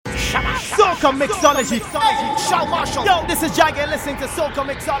Soca Mixology. Shout Marshall. Yo, this is Jagger listening to Soca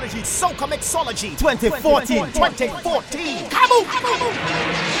Mixology. Soca Mixology 2014. 2014. Come on.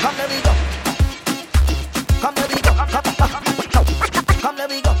 Come let me go. Come let me go. Come let me go. Come let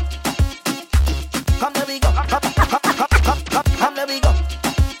me go. Come let me go.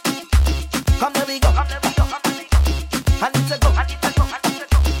 Come let me go. I need to go.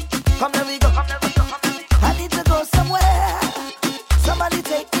 Come let me go. I need to go somewhere. Somebody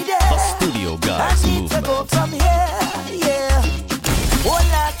take me there. The Studio Guys I need to go from here. Yeah.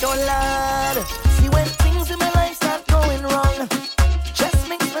 Oh Lord. See when things in my life start going wrong, just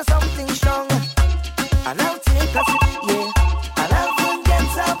mix me something strong, and I'll take a sip. Yeah. And I'll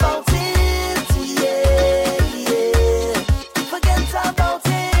forget about it. Yeah. Forget about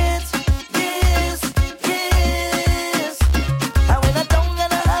it. Yes. And when I'm down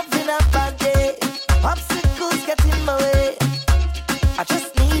and I'm having a bad day, obstacles get in my way, I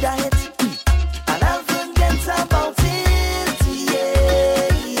just need a hit, and I'll forget about it.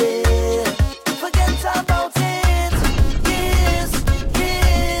 Yeah. Forget about it. Yes.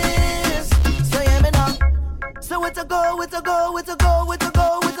 So hear me now. So where to go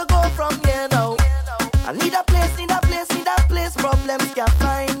from here now? I need a place. Problems can't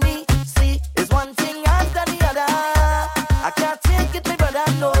find me. See, it's one thing after the other. I can't take it, my brother.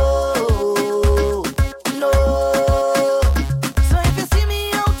 No. So if you see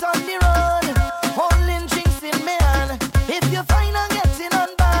me out on the road, holding drinks in my hand, if you find I'm getting on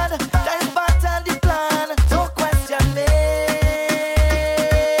bad, that's part of the plan. Don't question me.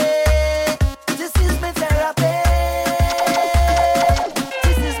 This is my therapy.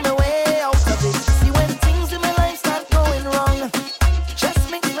 This is my way out of it. See when things in my life start going wrong, just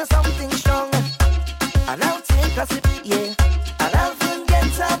mix me something strong, and I'll take a sip. Yeah. And I'll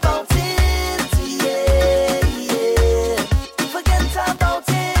forget about it. Yeah. Forget about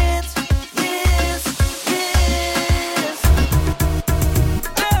it. Yes.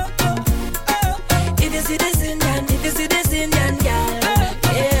 If you see this Indian girl,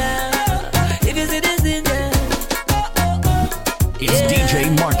 yeah. If you see this Indian, It's DJ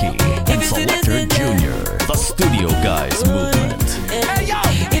Marky and Selector Junior. The Studio Guys movement.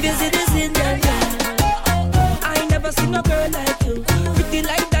 if you see this Indian girl, I ain't never seen no girl like you. Pretty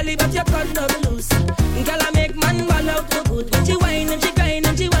like Dolly, but your condom loose. Girl, I make man ball out the good. When she whine and she grind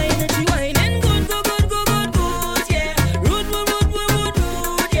and she whine and she whine and good, yeah. Rude,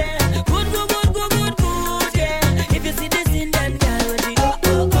 yeah. Good, yeah. If you see this Indian girl, when she go,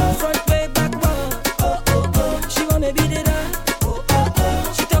 front way, back way, she wanna beat it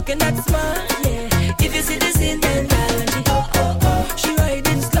up. She talking that smart, yeah. If you see this Indian girl, when she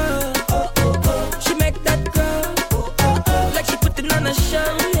riding slow, she make that grow, like she putting on a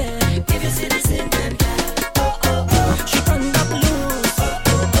show, yeah. If you see this Indian girl, she turn up loose,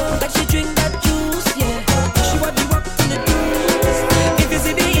 like she drink that juice, yeah. She want to walk to the juice. If you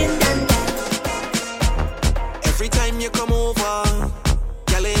see the Indian girl, Every time you come over,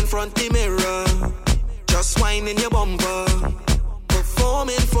 girl in front the mirror, just whining your bumper,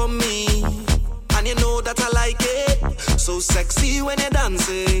 performing for me, and you know that I like it. So sexy when you're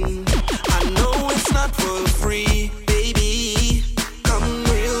dancing. I know it's not for free, baby. Come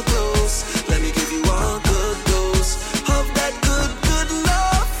real close, let me give you a good dose of that good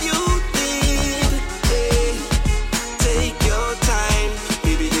love you need. Hey, take your time,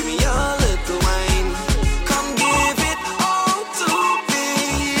 baby, give me a little wine. Come give it all to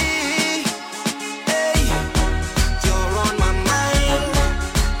me. Hey, you're on my mind.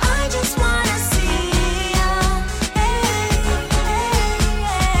 I just wanna see you.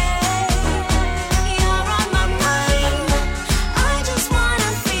 You're on my mind. I just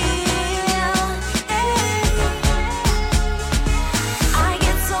wanna feel you. I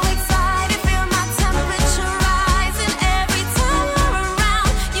get so excited, feel my temperature rising every time you're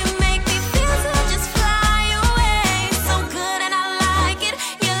around. You make me feel to just fly away. So good and I like it.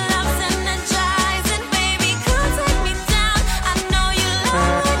 Your love's energizing, baby. Come take me down. I know you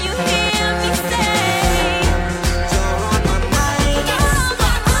love when you hear me say. You're on my mind.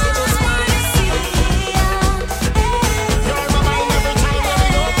 I just wanna see you. You're on my mind every time I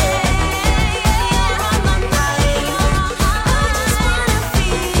go there. You're on my mind. I just wanna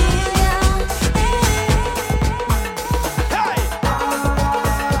feel you.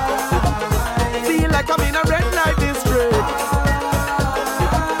 Feel like I'm in a red light district.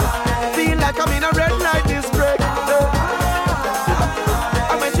 Feel like I'm in a red light district.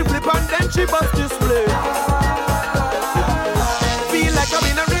 And when she flip and then she bust display. Feel like I'm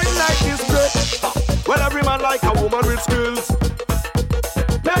in a red light district. Well, every man like a woman with skills.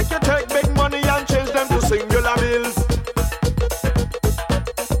 Make you take big money and change them to singular bills.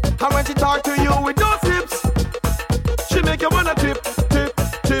 And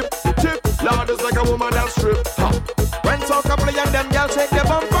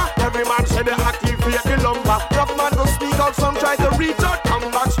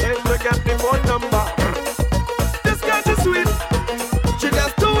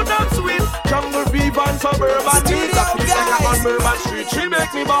Bourbon Street, that feel like I'm on Bourbon Street. She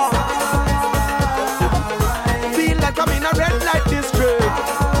make me ball. Feel like I'm in a red light district.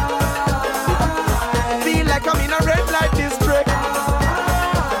 Feel like I'm in a red light district.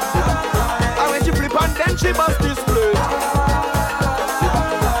 And when she flip and then she bust this split.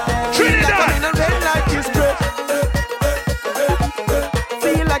 Feel like I'm in a red light district.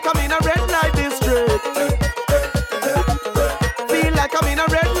 Feel like I'm in a red light district. Feel like I'm in a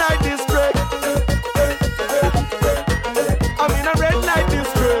red light district. I'm in a red light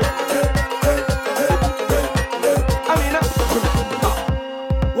district. I'm in a.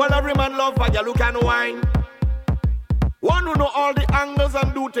 Well, every man love a girl who can wine. One who know all the angles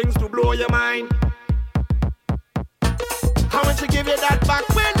and do things to blow your mind. How when she give you that back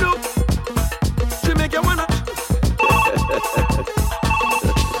when look, she make you wanna.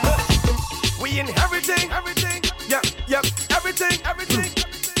 We in everything, everything, yep, yep, everything, everything.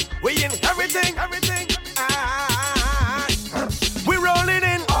 We in everything, everything. We rolling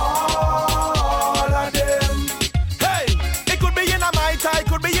in all of them. Hey, it could be in a Mai Tai,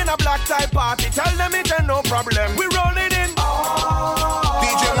 could be in a black tie party. Tell them it ain't no problem. We rolling in all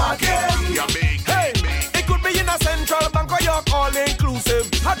DJ Market, yeah, big. Hey, it could be in a Central Bank or York, all inclusive.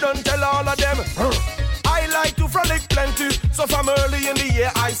 I don't tell all of them. I like to frolic plenty, so from early in the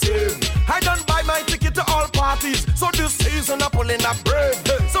year I save. I don't buy my ticket to all parties, so this season I'm pulling up brave.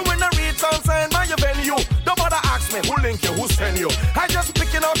 So when I reach on sign by your venue, don't bother ask me who link you, who send you. I just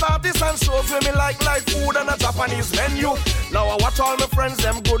picking out artists and shows with me like food and a Japanese menu. Now I watch all my friends,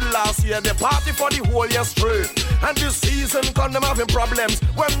 them good last year, they party for the whole year straight. And this season come them having problems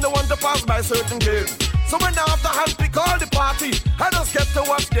when they want to pass by certain gates. So when I have to handpick all the party, I just get to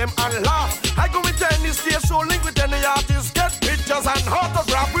watch them and laugh. I go with any stage show, link with any artist, get pictures and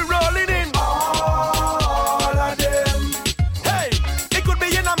autograph. We rolling in all of them. Hey, it could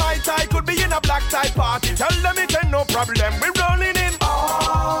be in a Mai Tai, could be in a black tie party. Tell them it ain't no problem. We rolling in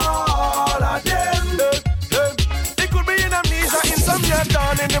all of them. It could be in Amnesia, Insomnia,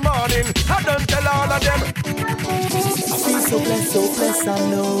 dawn in the morning. I don't tell all of them. I feel so blessed, I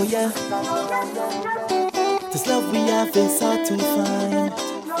know, yeah. This love we have is hard to find.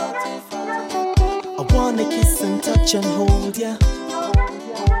 I wanna kiss and touch and hold ya,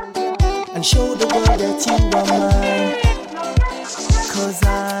 and show the world that you are mine. Cause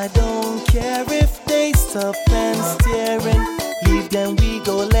I don't care if they stop and staring. Leave them, we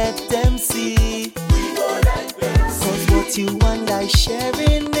go let them see. Cause what you and I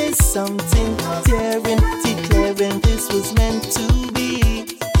sharing is something daring, declaring this was meant to be.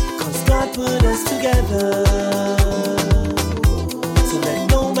 Cause God put us together, so let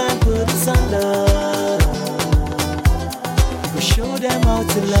no man put us under. We show them how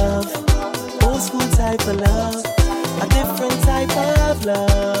to love, old school type of love, a different type of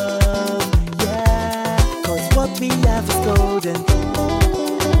love, yeah. Cause what we have is golden,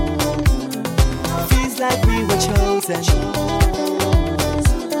 feels like we were chosen.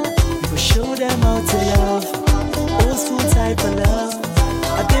 We show them how to love, old school type of love,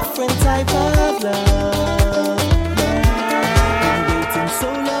 a different type of love, yeah. Been waiting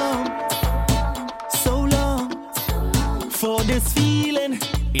so long for this feeling.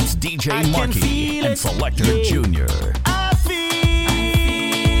 It's DJ Marky and Selector Junior. I feel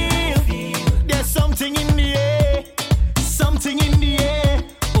there's something in the air, something in the air,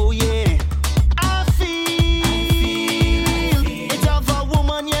 oh yeah. I feel it's of a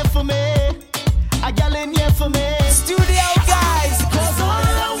woman, yeah, for me, a gal in, yeah, for me. Studio guys, cause all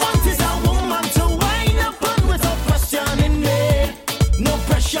I want is a woman to wind up on with a question in me, no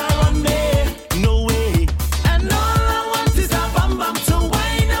pressure on me, no way. And all I want is a bam bam to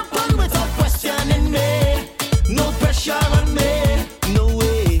wind up on with a question in me, no pressure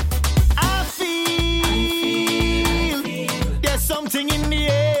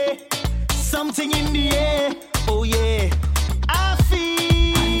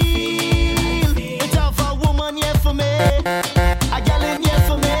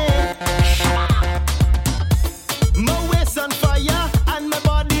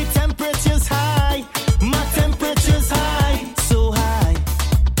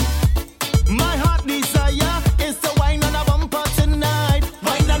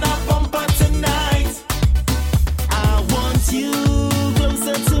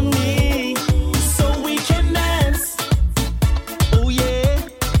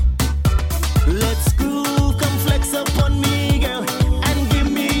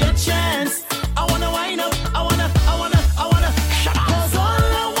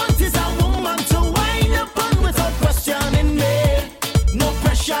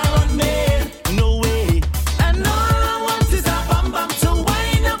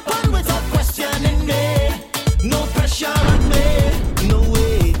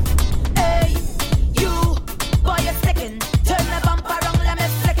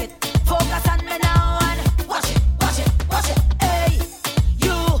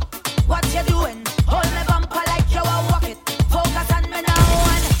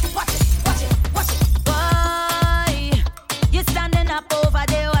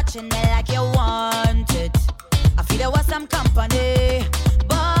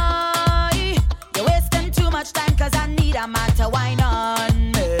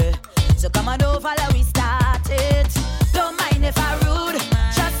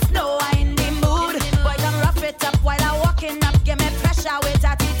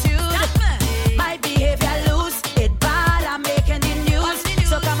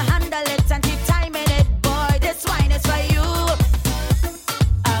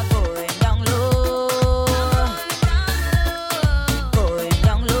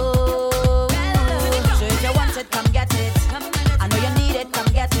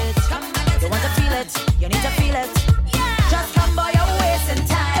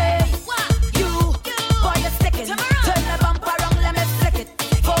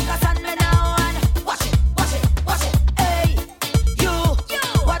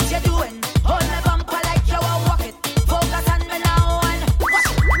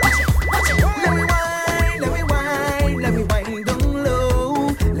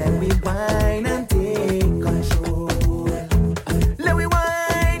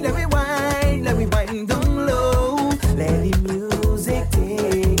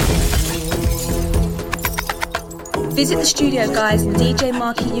Visit the Studio Guys and DJ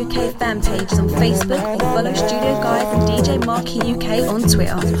Marky UK fan pages on Facebook or follow Studio Guys and DJ Marky UK on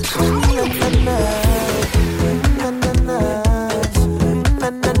Twitter.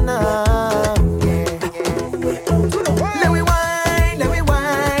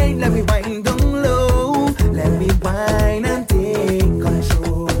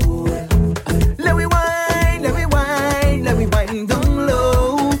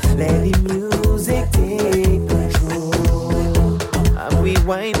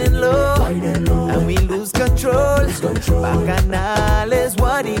 Bacchanal is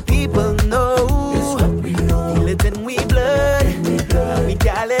what the people know. Feel it in we blood, and we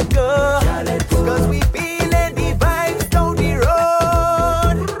can't let go. Cause we feeling the vibes down the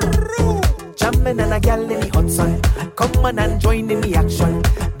road. Jamming and a gal in the hot sun. Come on and join in the action.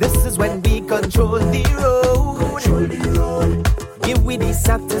 This is when we control the road. Give we the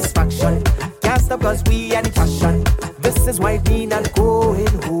satisfaction. Can't stop cause we are the passion. This is why we not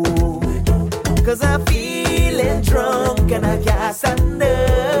going home. Cause I'm feeling drunk and I can't stand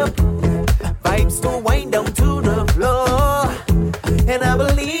up. Vibes to wind down to the floor. And I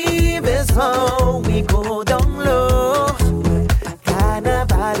believe it's how we go down low.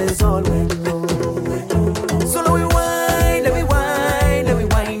 Carnival is all we know. So let me wind, let me wind, let me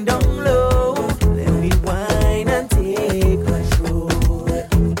wind down low. Let me wind and take control.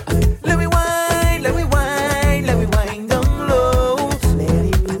 Let me wind, let me wind, let me wind down low.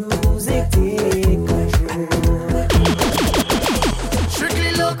 Let the music take control.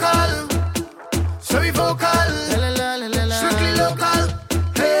 Strictly local, so we vocal. Strictly local,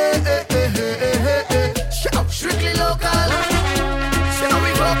 hey, hey, hey, hey, hey, hey, hey. Shout, strictly local, so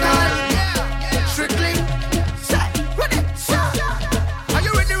we vocal. Strictly, say, ready, shout. Are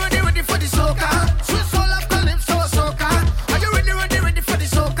you ready, ready, ready for the soca? Sweet soul of calypso, soca. Are you ready, ready, ready for the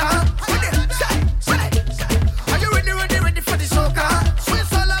soca? Ready, say, ready. Are you ready, ready, ready for the soca? Sweet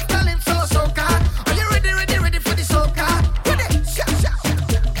soul of calypso, soca. Are you ready, ready, ready for the soca? Ready, shout, shout.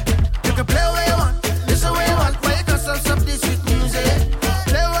 You can play what you want, listen what you want, but you can't stop this sweet music.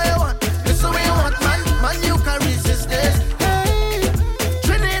 Play what you want, listen what you want, man, you can resist this. Hey,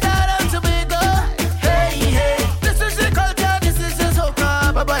 Trinidad and Tobago, hey, hey, this is the culture, this is the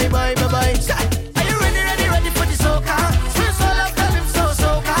soca. Bye bye, bye bye, bye. Shout. Are you ready, ready, ready for the soca? Sweet soul of calypso,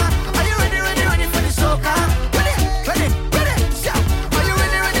 soca. Are you ready, ready, ready for the soca? Ready, ready, ready, shout. Are you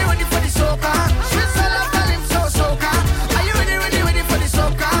ready, ready, ready for the soca? Sweet soul of calypso, soca. Are you ready, ready, ready for the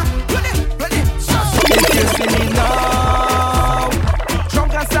soca? Ready, ready, shout. If you see me now,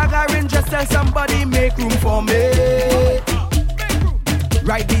 drunk and staggering, just tell somebody make room for me.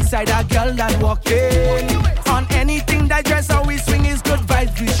 Right beside a girl that walking on anything that dress how we swing is good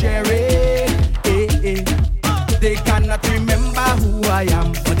vibes we sharing. They cannot remember who I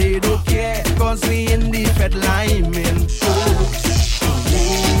am, but they don't care, cause we in the Fed line, man.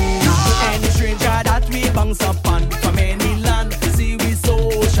 Any stranger that we bounce upon from any land, see we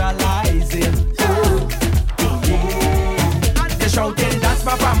socializing. And they shouting, that's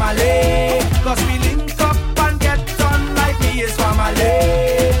my family, cause we link up and get on like me is family.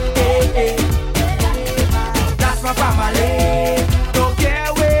 That's my family. Don't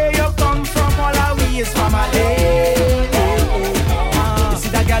care where you come from, all of we is family. You see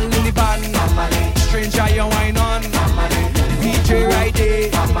that girl in the band, stranger you wine on, the DJ right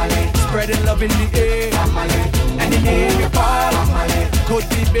there, spreading love in the air, and the name you call, could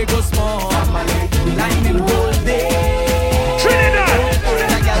be big or small, lining whole day. Trinidad!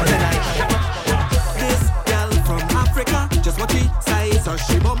 This girl from Africa, just what she size or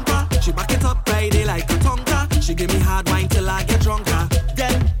she bumper. She back it up Friday like a tonka. She give me hard wine till I get drunker.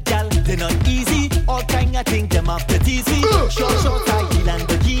 Them gal, they not easy. All kind of think them up to tease me. Short, high heel and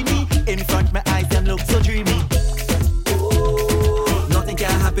bikini. In front my eyes, them look so dreamy. Nothing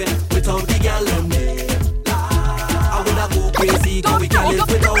can happen without the girl in me. I woulda go crazy, cause we can't live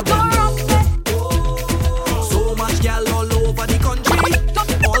without them. So much girl all over the country,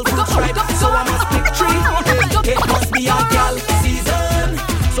 all fruit stripe, so I must pick three. It must be a girl season.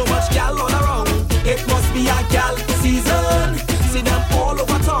 So much girl all around. It must be a girl season. See them all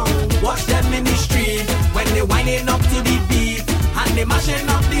over town. Watch them in the street when they whining up to the beat and they mashing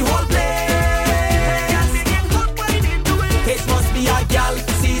up the whole place. It must be a girl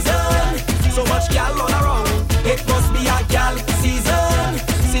season. So much girl all around. It must be a girl season.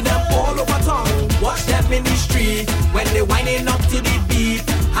 See them all over town. Watch them in the street when they whining up to the beat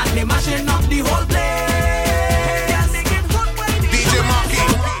and they mashing up the whole place. DJ Marky,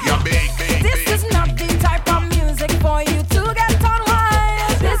 you're big. This is not the type of music for you to get on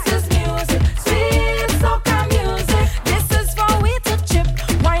wild. This is music, sweet soca music. This is for we to chip,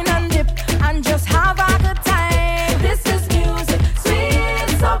 wine and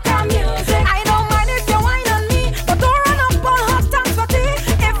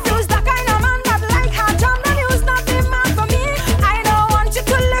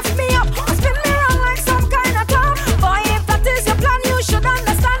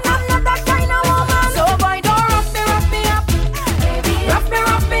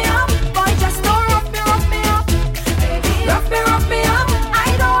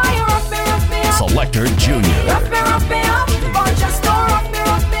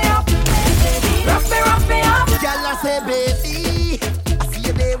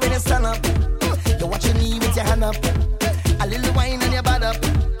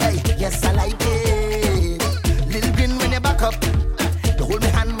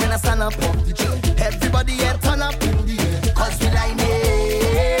up. Everybody here turn up. Cause we line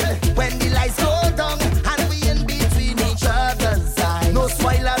it. When the lights go down and we in between each other's eyes. No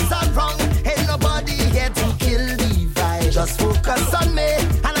spoilers are wrong. Ain't nobody here to kill the vibe. Just focus on me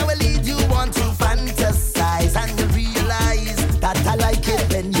and I will lead you on to fantasize. And you realize that I like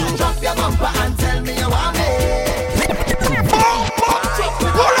it when you drop your bumper and tell me you want me.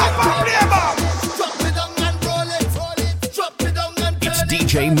 It's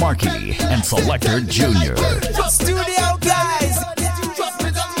DJ Marky and Selector Junior. Studio guys.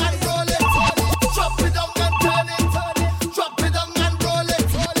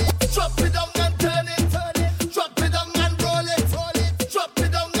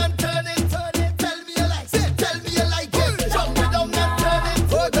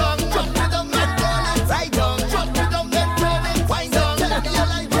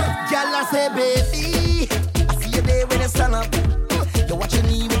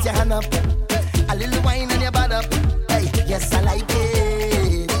 A little wine and your butt up. Hey, yes, I like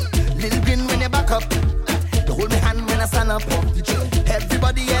it. Little grin when you back up. You hold my hand when I stand up.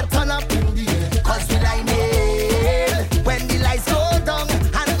 Everybody here turn up. Cause we line it. When the lights go down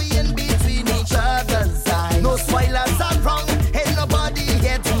and we in between each other's eyes. No spoilers are wrong. Ain't nobody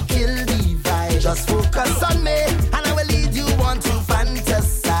here to kill the vibe. Just focus on me and I will lead you on to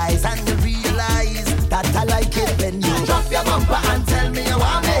fantasize. And you realize that I like it when you drop your bumper and tell me you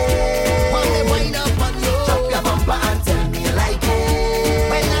want me.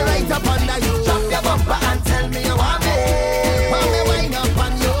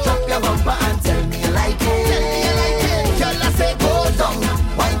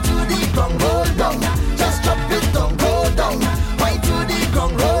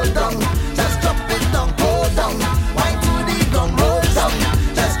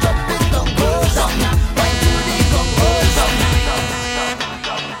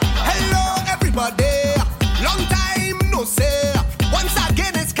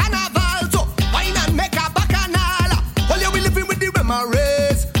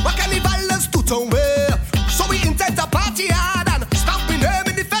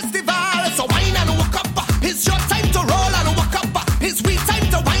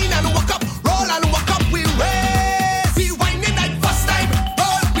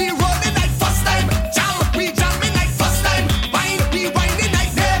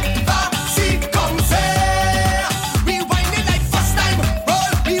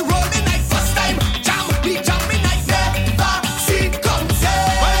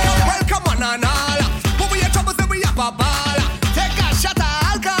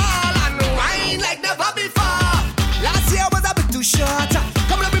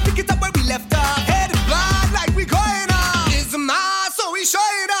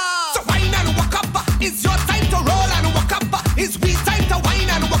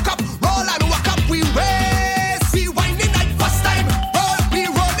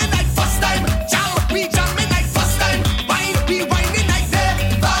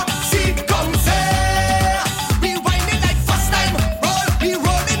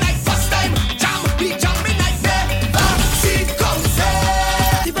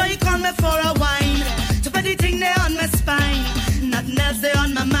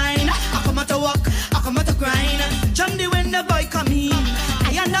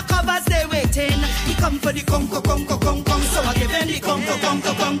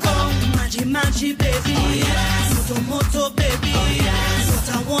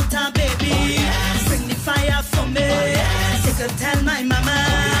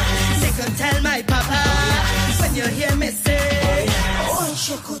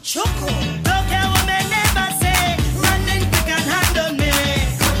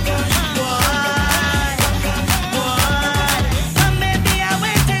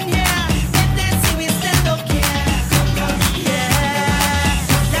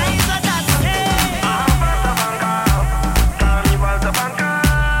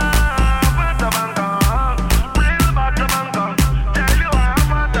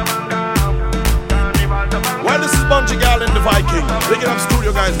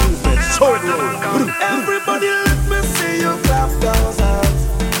 Everybody let me see you clap those hands.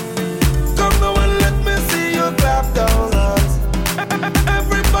 Come now and let me see you clap those hands.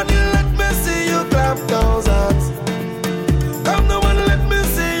 Everybody let me see you clap those hands. Come now and let me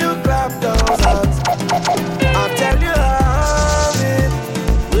see you clap those hands. I'll tell you how it,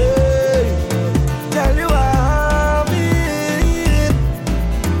 tell you how it.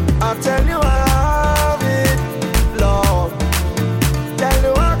 I'll tell you how it, Lord. Tell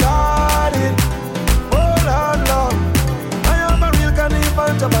you I got it.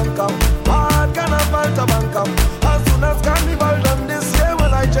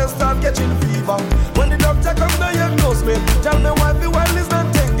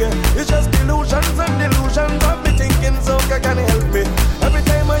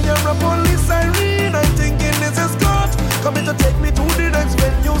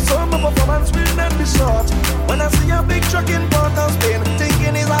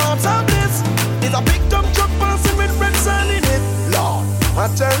 I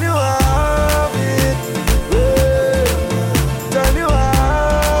tell you how it, tell you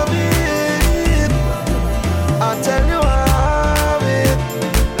how it, I tell you how it,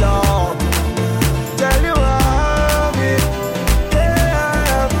 Lord, tell you how it,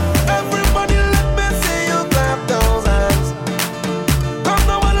 yeah. Everybody let me see you clap those hands. Come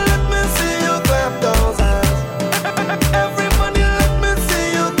now and let me see you clap those hands. Everybody let me see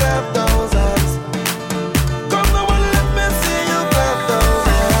you clap those hands. Come now and let me see you clap those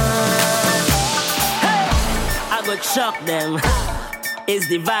hands. I go shock them. It's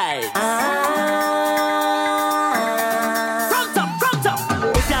the vibe. Front up.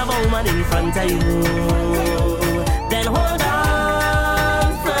 If you have a woman in front of you, then hold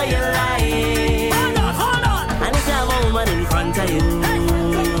on for your life. Hold on. And if you have a woman in front of you,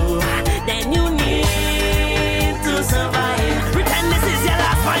 then you need to survive. Pretend this is your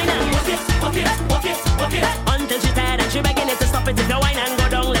last wine and walk it. Until she tired and she beginning to stop it. If you whine and go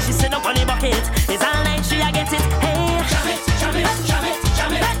down, let she sit up on the bucket. It's all night, she I get it. Hey, jam it.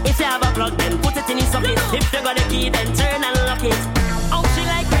 If you have a plug, then put it in your socket. If you got a key, then turn and lock it. Oh, she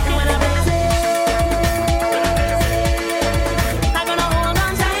like Ricky when I blaze it. I'm gonna hold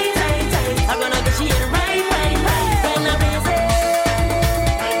on tight. I'm gonna get she in right. When I blaze it.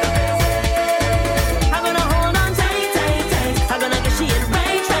 I'm gonna hold on tight. I'm gonna get she in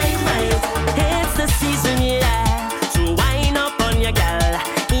right. It's the season, yeah, to wind up on your gal.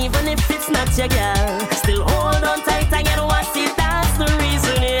 Even if it's not your gal, still hold on tight and get what's it. That's the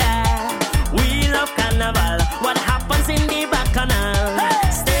reason, yeah. We love carnival. What happens in the bacchanal?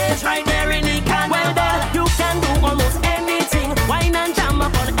 Stage right there in the carnival. Well, you can do almost anything. Wine and jam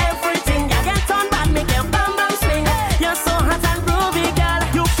up on everything. You get on bad, make your bam swing. You're so hot and groovy, girl.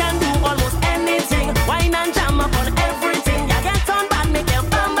 You can do almost anything. Wine and jam up on everything. You get on bad, make your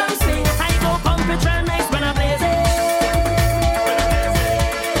bam swing. I go pump it real nice when I blaze it.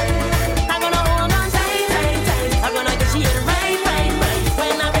 I'm gonna hold on tight. I'm gonna get you in right.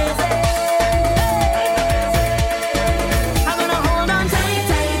 When I blaze it. I'm gonna hold on tight.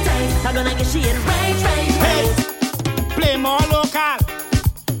 I'm gonna get you in right. Play more local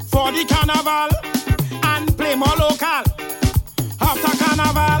for the carnival and play more local after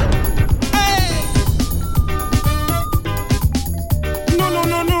carnival. Hey! No.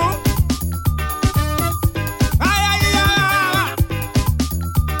 Ay.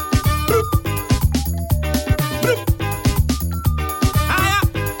 Bloop. Ay.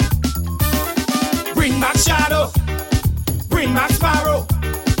 Bring back Shadow, bring back Sparrow.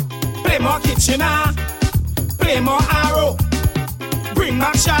 Play more Kitchener, play more Arrow. Bring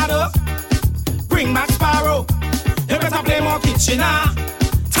back Shadow, bring back Sparrow. You better play more Kitchener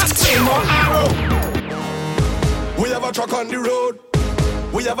and play more Arrow. We have a truck on the road.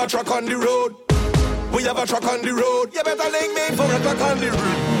 We have a truck on the road. We have a truck on the road. You better link me for a truck on the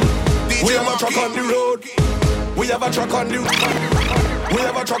road. We have a truck on the road. We have a truck on the road. We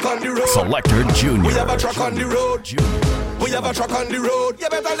have a truck on the road. Selector Junior. We have a truck on the road. We have a truck on the road. You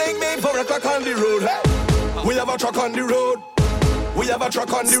better link me for a truck on the road. We have a truck on the road. We have a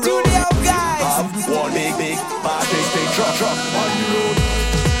truck on the road. Studio guys. One big, bad big truck on the road.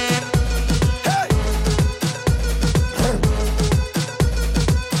 Hey.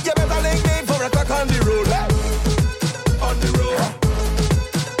 You better link me for a truck on the road. On the road.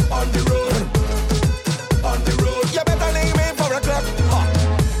 On the road. On the road. You better link me for a truck.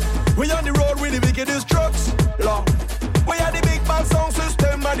 We on the road with the wickedest trucks. Lord. We are the big band sound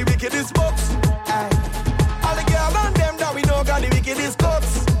system and the wickedest box. All the girls and them that we know got the wickedest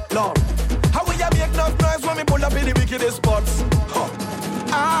cuts. Lord, how we a make enough noise when we pull up in the wickedest spots?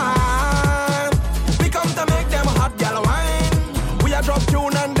 We come to make them hot gal wine. We a drop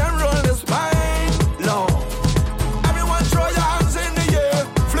tune and then roll the spine. Lord, everyone throw your hands in the air.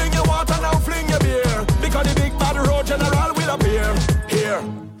 Fling your water now, fling your beer. Because the big bad road general will appear. Here,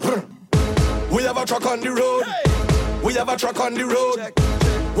 we have a truck on the road. We have a truck on the road.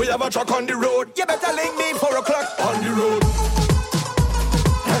 We have a truck on the road. You better link me 4 o'clock on the road.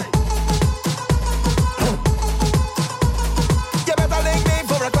 You better link me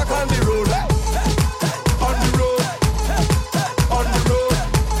 4 o'clock on the road. On the road. On the road.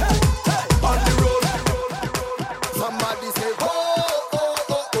 On the road. Somebody say, oh.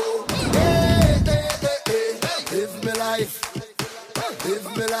 Hey. Live me life. Live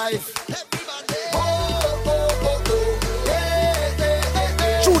me life.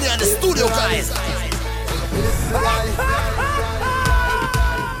 Junior in the studio, guys.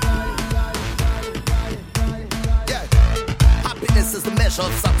 Yeah. Happiness is the measure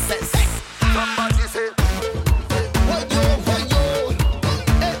of success. Somebody say, why yo.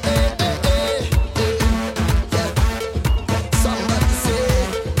 Yeah. Somebody say,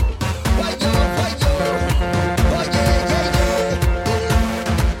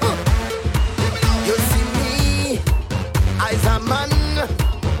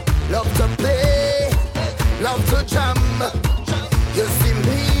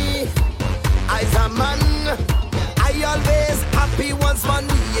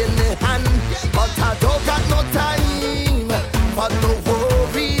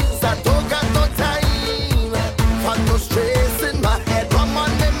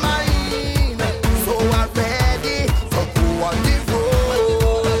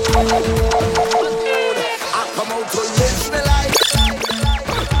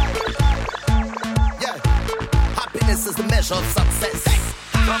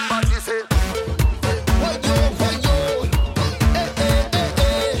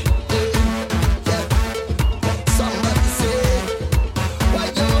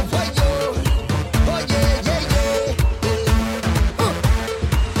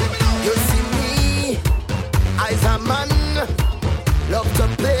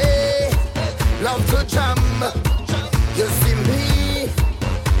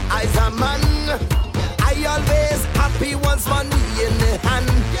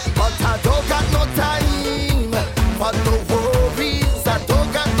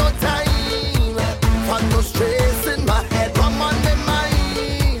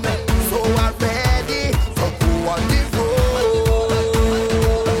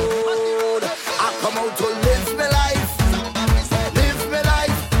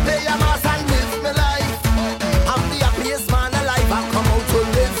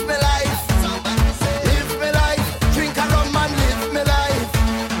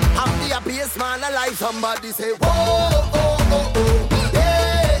 time somebody say, whoa, oh, oh, oh.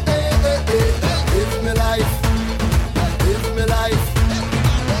 Yeah, yeah, yeah, yeah. Live me life. Live me life.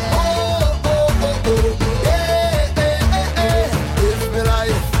 Oh, oh, oh, oh. Yeah, yeah, yeah, yeah. Live me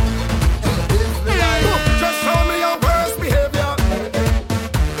life. Live me life. Just show me your worst behavior.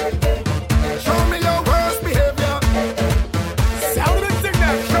 Show me your worst behavior. Sound the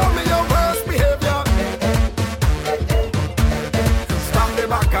signal. Show me your worst behavior. Stop the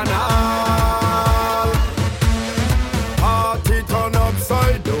bacchanal. Party turn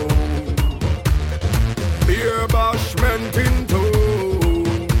upside down. Beer bashment in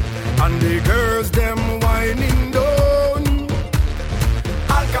tone. And the girls them whining down.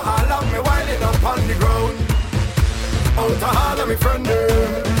 Alcohol and me whining up on the ground. Out of all of me friend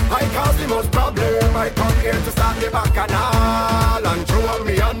them, I cause the most problem. I come here to start the bacchanal and throw up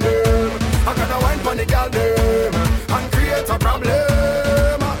me on them. I gotta wine pon the girl them and create a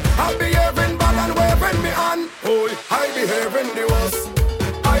problem. I behaving bad and waving me on. Oh, I behaving the worst.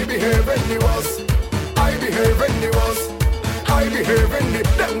 I behaving the worst. I behaving the worst. I behaving the.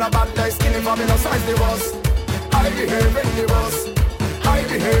 Them not bad like skinny for me no size the worst. I behaving the worst. I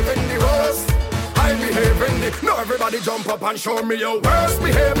behaving the worst. I behaving the. No, everybody jump up and show me your worst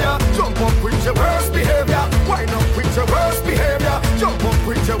behavior. Jump up with your worst behavior. Wind up with your worst behavior. Jump up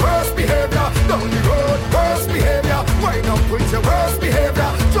with your worst behavior. Down the road, worst behavior. Wind up with your worst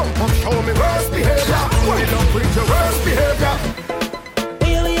behavior. Jump up, show me worst behavior. Wind up with your worst behavior.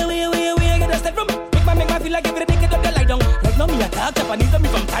 We get a step from make my feel like every pick it up the light down. Like no me attack, Japanese me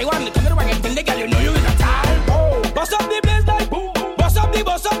from Taiwan. The camera wagon thing, the girl you know you is a child. Boss up the place like boom. Boss up the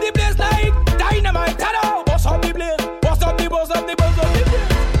place like dynamite. Tada! Boss up the place. Boss up the place.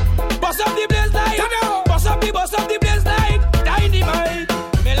 Boss up the place like tada! Boss up the place like dynamite.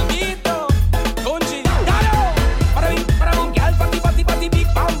 Melvito, Conchi, tada! Para boom, girl, party, big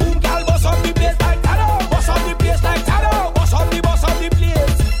bam boom, girl. Boss up the place like tada! Boss up the place like tada! Boss up the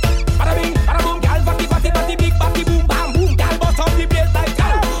place. Para boom, girl, party, big party, boom, bam boom, girl. Boss up the place like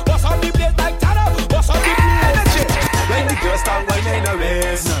tada! Boss up the place like tada! Boss up the place. When the girl start whining a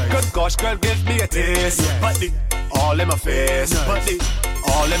race, good gosh, girl, give me a taste. But the all in my face, but the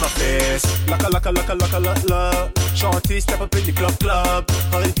all in my face. Laka. Shorty step up in the club.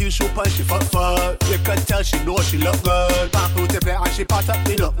 Her heel shoe punch, she fuck. You can tell she know she look good. Back who's the play and she part up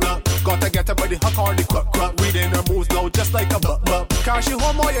the look. Gotta get her body huck or the quack. Reading her moves now just like a buck. Can't she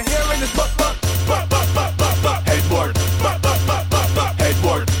hold more your hair in this buck. Headboard.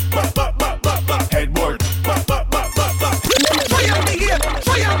 Headboard. Headboard. Try and behave,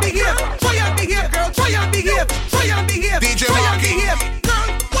 girl. Try and behave. DJ Try and Marky. behave, girl.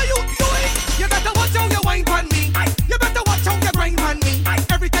 What you doing? You better watch how you wine on me. You better watch how you grind on me.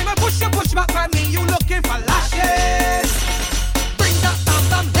 Every time I push, you push back on me. You looking for lashes? Bring that bam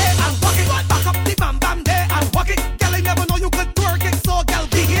bam there and walk it. Back up the bam bam there and walk it. Girl, I never know you could twerk it, so girl,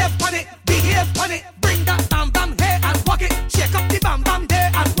 behave on it. Bring that bam bam here and walk it. Shake up the bam bam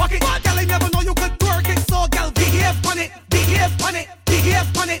there and walk it. Girl, I never know you could twerk it, so girl, behave on it. Behave.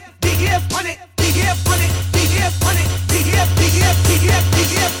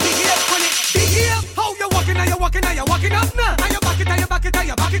 How you walking? Are you walking up now? Are you back it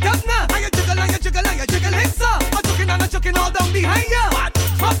up now? Are you jiggle it, sir? I'm chucking all down behind you.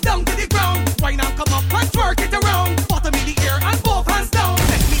 Drop down to the ground. Why not come up and twerk it around? Bottom in the air and both hands down.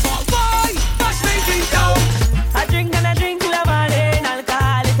 Let me all boy, dash me down. I drink till I'm all in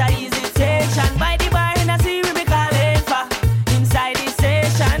alcohol. It's a easy station. By the bar and I see we be calling for inside the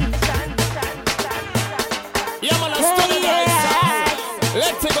station. Yeah, man, let's do it nice.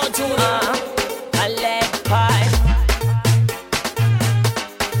 Let's go to a leg part.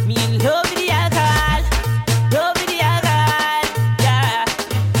 Me in love with the alcohol. Yeah.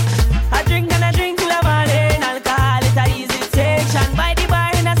 I drink till I'm all in alcohol. It's a easy station. By the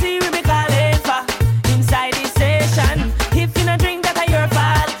bar and I see we be calling for inside the station. If you not drink, that's your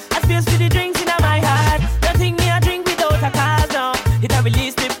fault. I space for the drinks in my heart. Don't think me I drink without a cause, no. It a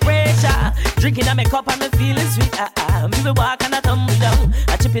release the pressure. Drinking on my cup and me feeling sweet. Me be walk and I tumble down.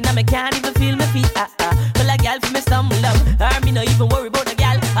 I chipping and me can't even feel my feet. Feel like gal for me stumble down. Or me no even worry about the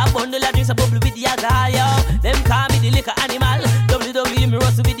gal. A bundle of drinks a bubble with the alcohol, yo. Them call me the liquor animal. WWE me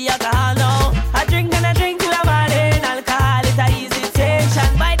rustle with the alcohol, no. I drink till I'm all in alcohol. It's a easy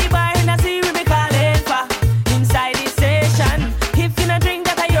station. By the bar and I see we be calling for inside the station. If you not drink,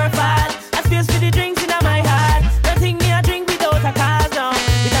 that's your fault. I space for the drinks in my heart. Don't think me I drink without a cause, no.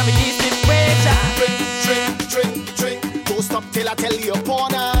 It a release the pressure. Drink. Don't stop till I tell you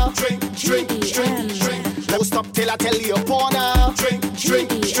upon her. Drink. Don't stop till I tell you upon her. Drink.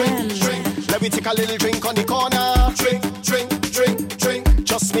 Let me take a little drink on the corner. Drink.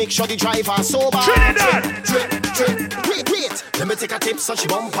 Just me make sure the driver sober. Trinidad. Wait. Let me take a tip, such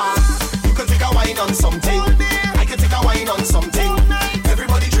bumper. You can take a wine on something. I can take a wine on something.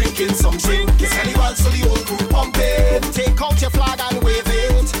 Everybody drinking something. It's carnival, so the old crew pumping. Take out your flag and wave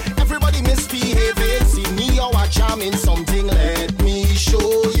it. Everybody misbehaving. See me or a jamming something. Let me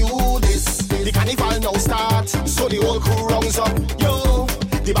show you this. The carnival now start, so the whole crew rounds up. Yo,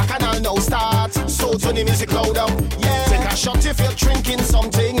 the bacchanal now start, so turn the music loud up. Yeah, take a shot if you're drinking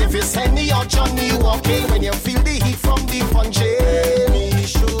something. If it's Henny or Johnny walking, when you feel the heat from the punching. Let me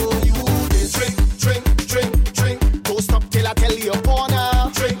show you this. Drink. Don't stop till I tell you a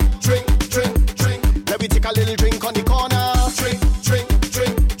corner. Drink. Let me take a little drink on the corner. Drink.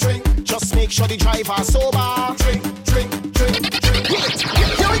 Just make sure the driver sober. Drink.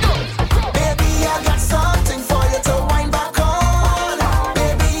 Here we go. Baby, I got something for you to wind back on.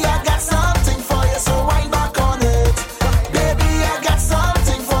 Baby, I got something for you, so wind back on it. Baby, I got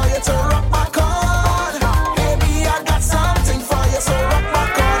something for you to rock back on. Baby, I got something for you, so rock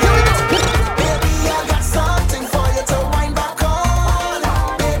back on it. Baby, I got something for you to wind back on.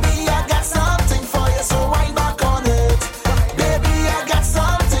 Baby, I got something for you, so wind back on it. Baby, I got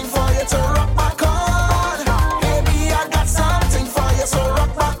something for you to rock back on. Baby, I got something for you, so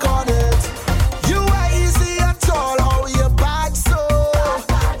rock back on it. You are easy at all, how you bad so.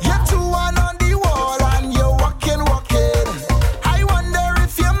 You're too one on the wall and you're walking. I wonder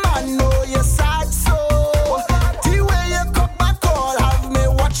if your man know you're sad so. The way you cut my call have me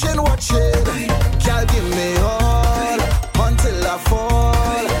watching. Girl, give me all until I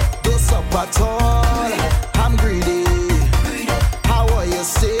fall. Don't stop at all. I'm greedy. How are you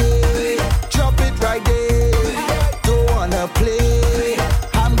say? Drop it right there. Don't wanna play.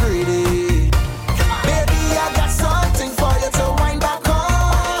 I'm greedy. Baby, I got something for you to wind back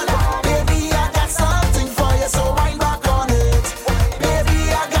on. Baby, I got something for you, so wind back on it.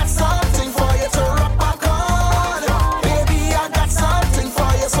 Baby, I got something for you to rock back on. Baby, I got something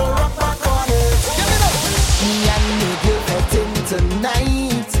for you, so rock back on it. Me and me girl getting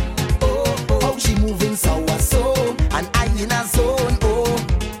tonight. Oh, she moving so, and I in a zone.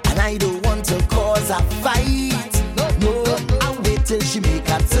 And I don't want to cause a fight. No, I'll wait till she make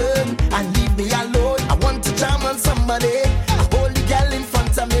a turn and leave me alone. I want to jam on somebody. I hold the girl in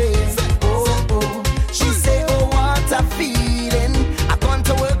front of me. Oh, she say, oh, what a feeling. I gone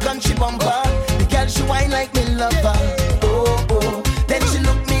to work and she bumper. The girl she whine like me lover. Oh, then she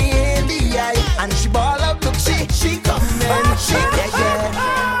look me in the eye and she ball out. Look, she coming. She yeah.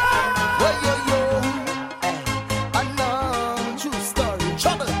 Oh, yo. Unknown, true story,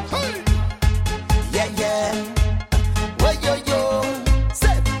 trouble. Yeah. Oh, yo.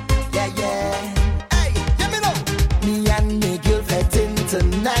 Say, yeah. Hey, give me now. Me and me girl fetting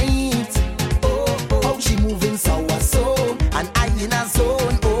tonight. Oh, she moving so, and I in a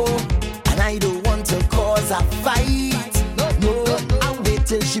zone. And I don't want to cause a fight. No, I'll wait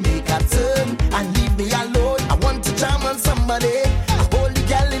till she make a turn and leave me alone. I want to jam on somebody. I hold the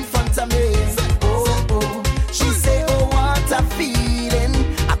girl in front of me. Oh, she say, oh, what a feeling.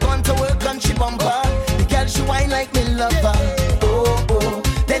 I gone to work and she bumper. The girl she whine like me lover. Oh,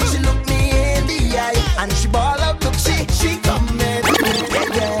 then she look me in the eye and she ball out. Look, she coming.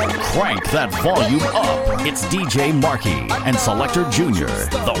 Yeah. Crank that volume up. It's DJ Marky and Selector Junior,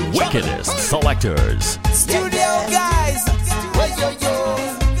 the wickedest selectors. Studio guys. Oh, yo.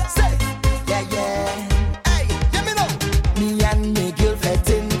 Say, yeah. Hey, give me now. Me and me girl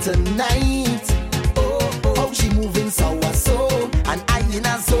fetting tonight. Oh, she moving so, and I in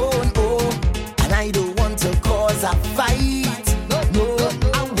a zone. And I don't want to cause a fight. No,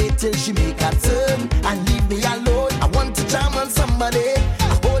 I'll wait till she make a turn and leave me alone. I want to jam on somebody.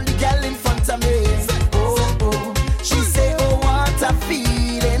 I hold the girl in front of me. Oh, she say, oh, what a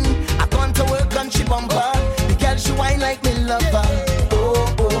feeling. I gone to work and she bumper. The girl she whine like me lover.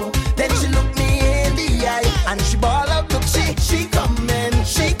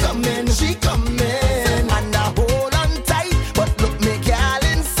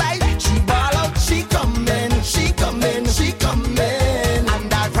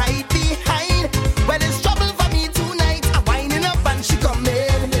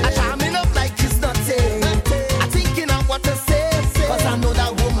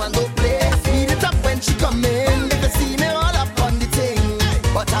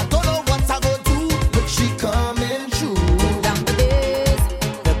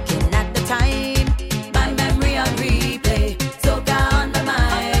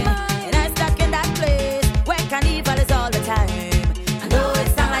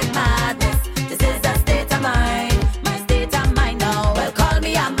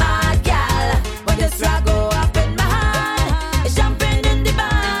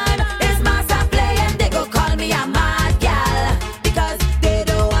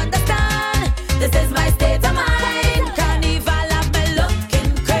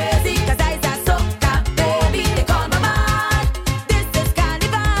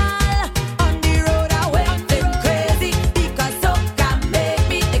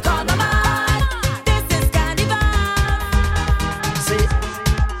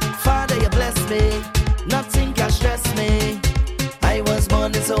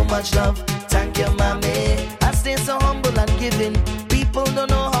 wanted so much love. Thank you, mommy. I stay so humble and giving. People don't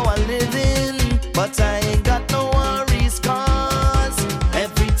know how I'm living, but I ain't got no worries, cause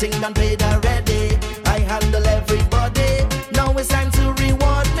everything done paid already. I handle everybody. Now it's time to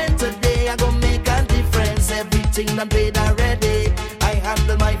reward me today. I gon' make a difference. Everything done paid already. I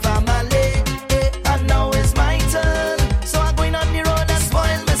handle my family, and now it's my turn. So I'm going on the road and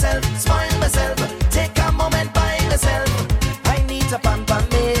spoil myself. Take a moment by myself. I need to pamper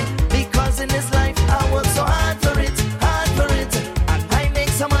me, because in this life I work so hard for it, and I make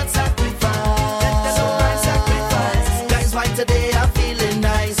so much sacrifice. So much sacrifice. That's why today I'm feeling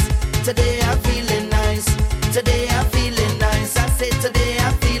nice. Today I'm feeling nice. Today I'm feeling nice. I say today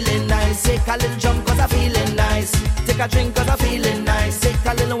I'm feeling nice. Take a little jump cause I'm feeling nice. Take a drink cause I'm feeling nice. Take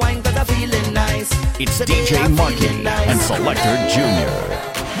a little wine cause I'm feeling nice. It's Today DJ I'm Marky feeling nice. and Selector Junior.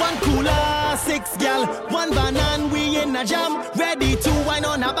 One cooler, 6 gal, one banana, we in a jam, ready to wine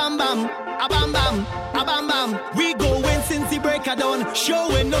on a bam bam, a bam bam, a bam bam. We going since the break of dawn,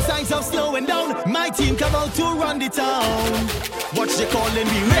 showing no signs of slowing down. My team come out to run the town. Watch they calling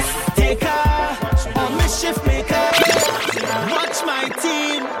me risk taker or mischief maker. Watch my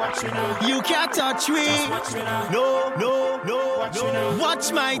team, you can't touch me. No, no, no, no.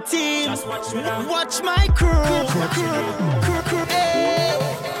 Watch my team, watch my crew. Hey.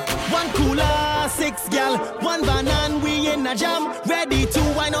 One cooler, 6 gal, one banana, we in a jam, ready to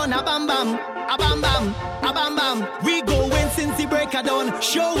wine on a bam bam, a bam bam, a bam bam. We going since the break of dawn,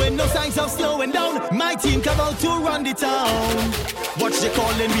 showing no signs of slowing down. My team come out to run the town. Watch they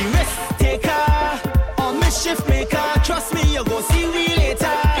calling me risk taker or mischief maker. Trust me, you go see we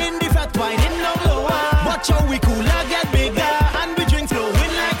later. In the fat wine, in the blower. Watch how we cooler get bigger, and we drink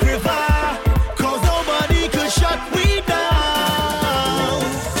flowing like river. Cause nobody could shut we down.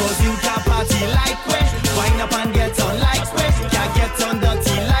 Like we wind up and get on like we can't get on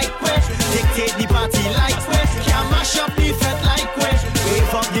dirty like we dictate the party like we can't mash up the fete like we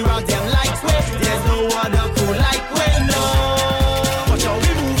wave up the rock them like we there's no other crew like we no. Watch how we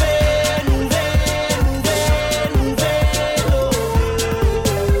moving, oh.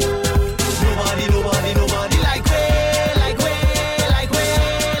 Nobody like we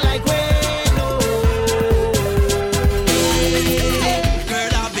no.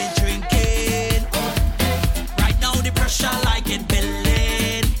 Girl, I've been drinking. Right now the pressure like it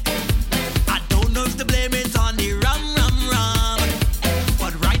building. I don't know if the blame is on the rum.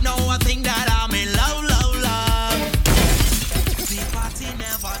 But right now I think that I'm in love. The party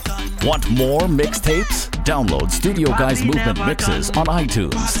never done. Want more mixtapes? Download Studio Guys Movement mixes on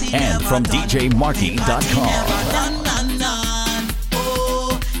iTunes and from DJMarky.com.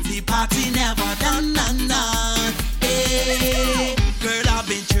 Oh, the party never done. Hey, girl, I've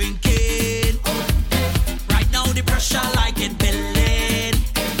been drinking. Right now the pressure like it building.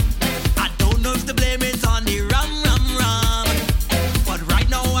 I don't know if the blame is on the rum. But right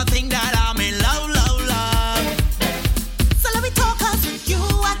now I think that I'm in love. So let me talk, 'cause with you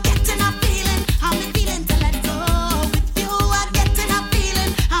I get in a feeling. I'm feeling to let go. With you I get in a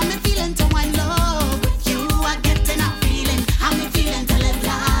feeling. I'm feeling to wind low. With you I get in a feeling. I'm feeling to live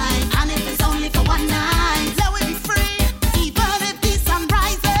life. And if it's only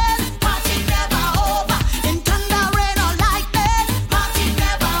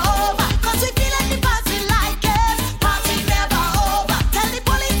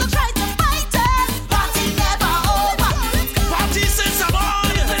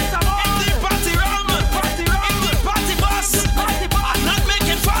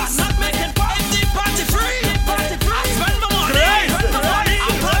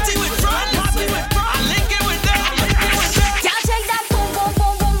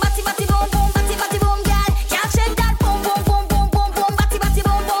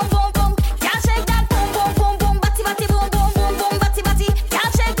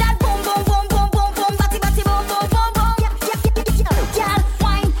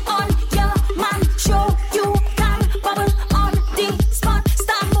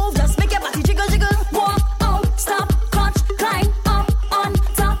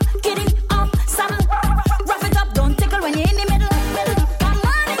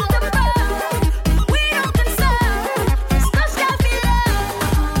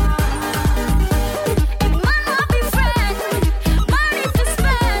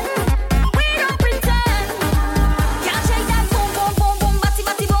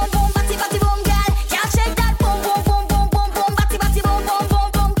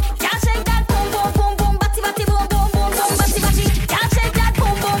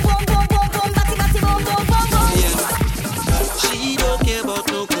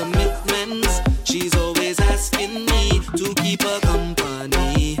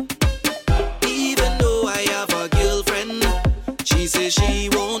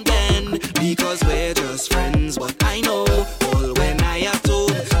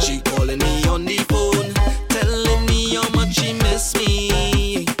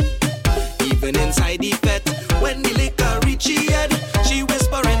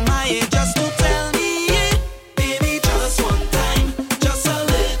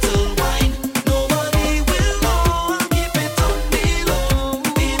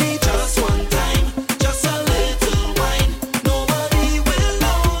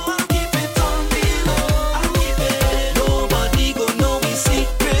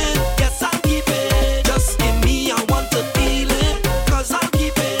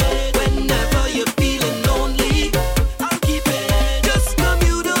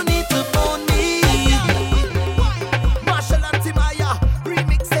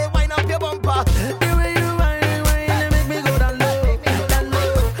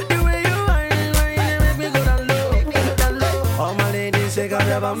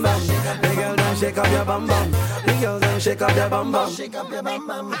bam bam. The girl them shake up your bam bam. The girl them shake up your bam bam. Shake up your bam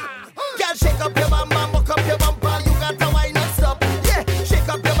bam. Girl, shake up your bam bam, walk up your bumper. You got to wine and stop. Yeah, shake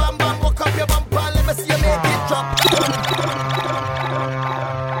up your bam bam, walk up your bumper. Let me see you make it drop.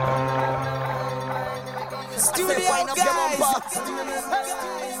 Studio guys.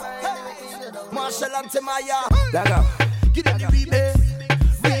 Marshall and Timaya. Daga. Give them the remix.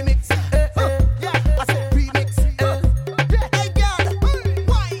 Remix. Yeah, I said remix. Hey, girl.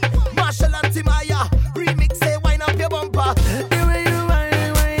 Why? Marshall and Timaya. Remix. Say, wind up your bumper. The way you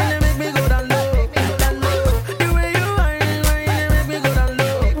whine, make me go down low, down low. The way you whine, make me go down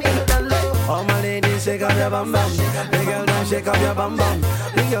low, down low. All my ladies shake up your bam bam. The girl them shake up your bam bam.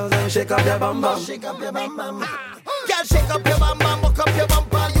 The girl them shake up your bam bam. Shake up your bam bam. Girl, shake up your bam bam, walk up your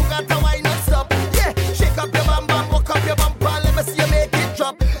bumper. You got to wine and stop. Yeah, shake up your bam bam, walk up your bumper. Let me see you make it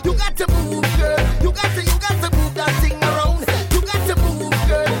drop. You got to move, girl. You got to move that thing around. You got to move,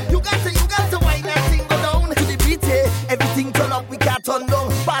 girl. You got to wine that thing go down to the beat. Everything turn up, we can't turn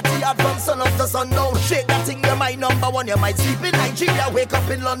down. Party hard from sun up to sundown. Shake that thing, you're my number one. You might sleep in Nigeria, wake up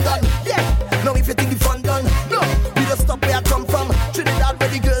in London. Yeah, now if you think the fun done, no, we just stop where I come from. Trinidad where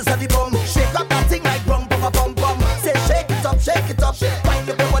the girls are the bum. Shake up that thing like bum bum bum bum. Say shake it up, shake it up. Wind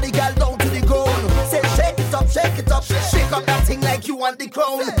up your body, girl, down to the ground. Say shake it up, shake it up. Shake up that thing like you want the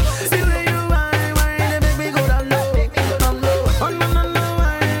crown. The way you whine, make me go down low, down low. Oh no no no,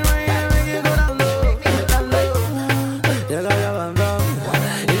 whine, make me go down low, down low. You got your bam bam,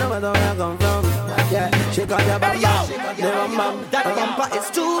 you know where I come from. Yeah, shake up your bam bam, That bumper is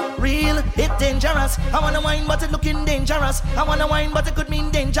too real, it's dangerous. I wanna wine but it looking dangerous. I wanna wine but it could mean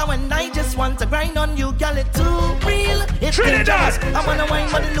danger. When I just want to grind on you, girl, it's too real, it's dangerous. I wanna wine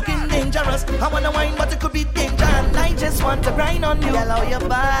but it looking dangerous. I wanna wine but it could be danger. And I just want to grind on you. Girl, how you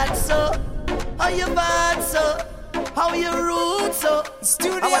bad so? How you bad so? How you rude so?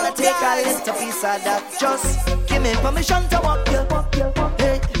 I wanna take a little piece of that. Just give me permission to walk you.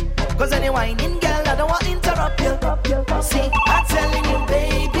 Hey. Cause any whining girl, I don't want to interrupt you. See, I'm telling you,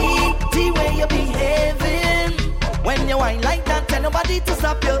 baby, the way you're behaving. When you whine like that, tell nobody to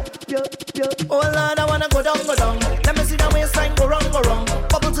stop you. Oh Lord, I wanna go down, go down. Let me see the waistline go wrong, go wrong.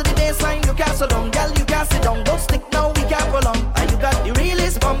 Bubble to the baseline, you can't sit down. Girl, you can't sit down. Don't stick now, we can't prolong. And you got the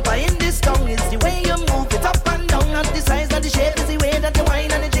realest bumper in this town. It's the way you move it up and down. Not the size, not the shape, it's the way that you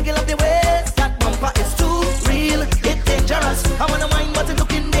whine and the jiggle of the waist. That bumper is too real, it's dangerous. I wanna whine, but it's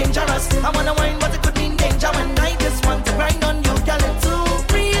looking dangerous. I wanna wine, but it could mean danger. When I just want to grind on you, girl, it's too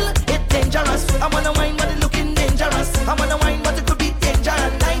real, it's dangerous. I wanna wine, but it looking dangerous. I wanna wine, but it could be danger.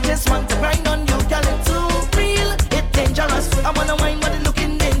 And I just want to grind on you, girl, it's too real, it's dangerous. I wanna wine, but it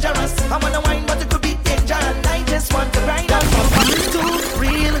looking dangerous. I wanna wine, but it could be danger. And I just want to grind on you. It's too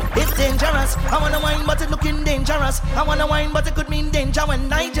real, it's dangerous. I wanna wine, but it looking dangerous. I wanna wine, but it could mean danger.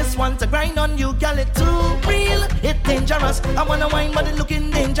 When I just want to grind on you, girl, it's too real, it's dangerous. I wanna wine, but it looking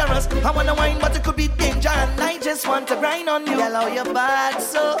dangerous. I wanna wine, but it could be danger. And I just want to grind on you. Girl, how you bad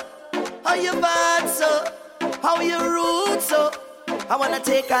so? How you bad so? How you rude so? I wanna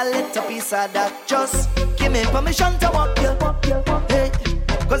take a little piece of that. Just give me permission to walk you. Hey.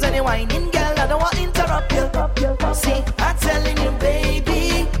 Cause any whining girl, I don't want to interrupt you. See, I'm telling you,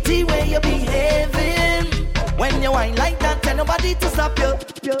 baby, the way you're behaving. When you whine like that, tell nobody to stop you.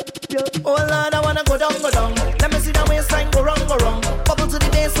 Oh Lord, I wanna go down, go down. Let me see the waistline go wrong, go wrong. Bubble to the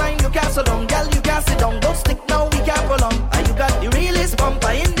baseline, you can't sit down. Girl, you can't sit down. Don't stick now, we can't prolong. And you got the realest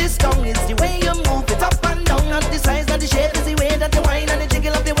bumper in this town. It's the way you move it up and down. Not the size, not the shape, it's the way that you whine and the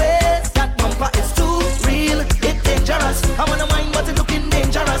jiggle of the waist. That bumper is too real, it's dangerous. I wanna whine, but it's looking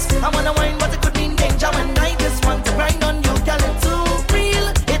dangerous. I wanna whine, but it could mean danger. When I just want to grind on you, girl, it's too real,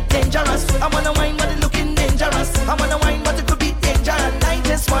 it's dangerous. I wanna whine, but it's looking dangerous. I wanna whine, but it could be danger. And I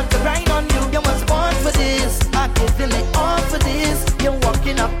just want to grind on you. You was born for this. I can feel it all for this. You're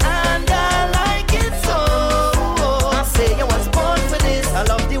walking up and I like it so. I say you was born for this. I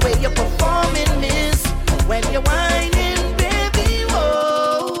love the way you're performing, miss. When you're whining, baby,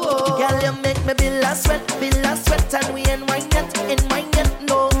 whoa. Girl, you make me be last sweat, and we ain't wine yet,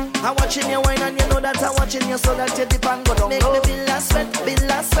 no. I'm watching you whine and you know that I'm watching you so that you dip and go down. Make me be last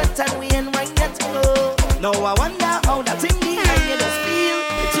sweat, and we ain't wine yet, no. Now I wonder how that thing behind you just feel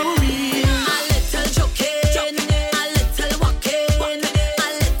too real. A little joking, a little walking, a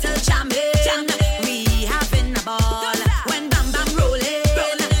little jamming. We having a ball when bam bam rolling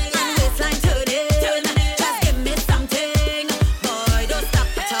and waistline turning. Just give me something, boy, don't stop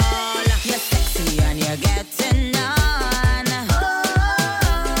at all. You're sexy and you're getting on.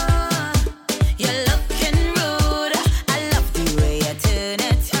 Oh, you're looking rude. I love the way you turn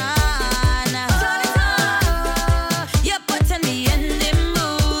it on.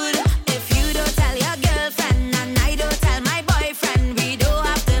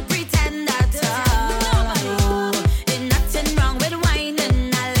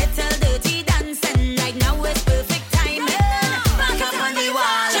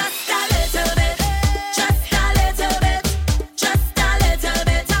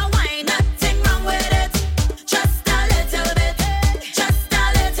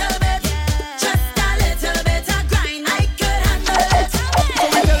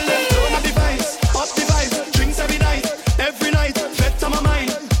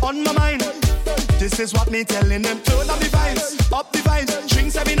 is what me telling them. Turn up the vibes,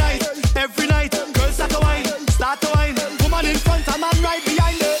 drinks every night. Girls start to wine, woman in front and man right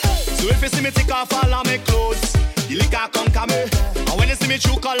behind her. So if you see me take off all of my clothes, the liquor conquer me. And when you see me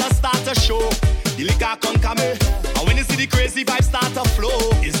true colors start to show, the liquor conquer me. And when you see the crazy vibes start to flow,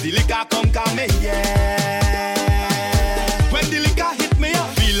 it's the liquor conquer me, yeah. When the liquor hit me, I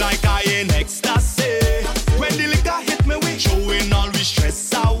feel like I in ecstasy. When the liquor hit me, we showing all we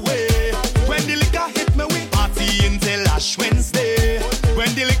stress away. When the liquor hit me, we party until Ash Wednesday.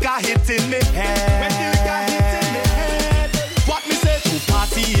 When the liquor hit in me head, what me say to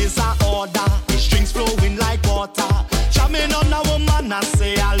party is a order. The strings flowing like water. Jamming on a woman and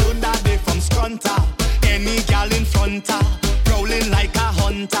say alone that day from Scrunta. Any gal in front her, prowling like a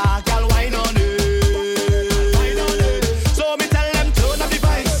hunter. Gal wine on it. So me tell them turn up the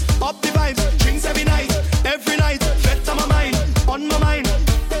vibes, drinks every night, fed on my mind.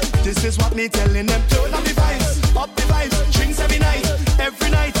 This is what me telling them. Turn up the vibes, drinks every night.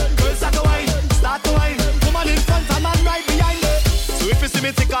 Girls start to wine, woman in front and man right behind me. So if you see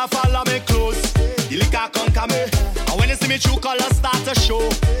me take off all of my clothes, the liquor conquer me. And when you see me true colors start to show,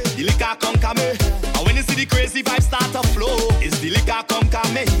 the liquor conquer me. And when you see the crazy vibes start to flow, it's the liquor conquer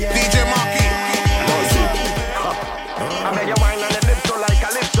me, yeah. DJ Marky, I beg you wine and the dip so like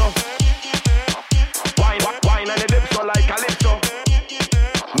Calypso. Wine and the dip so like Calypso.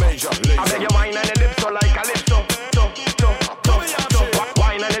 Major I beg you wine and the dip so like Calypso.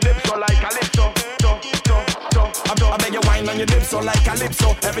 Wine and the dip so like Calypso. I beg you wine and your dip so like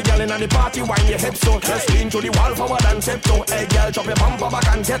Calypso. Every girl in the party wine your hips so. Just lean to the wall forward and tiptoe. Hey girl, drop your bumper back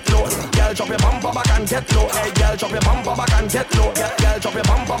and get low. Girl, drop your bumper back and get low. Hey girl, drop your bumper back and get low. Girl, drop your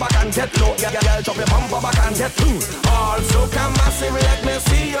bumper back and get low. Girl, drop your bumper back and get low. Also come massive, let me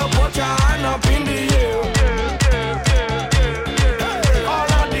see you put your hand up in the air.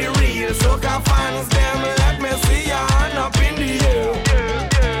 All of the real soca fans, them let me see your hand up in the air.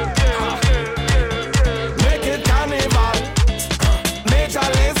 Make it carnival. Major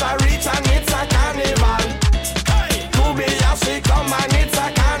laser reach and it's a carnival. Kubiyashi come and it's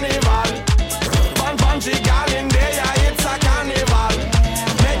a carnival. Bunji gal in there, it's a carnival.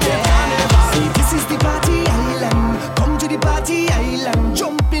 Make it carnival. See, this is the party island. Come to the party island.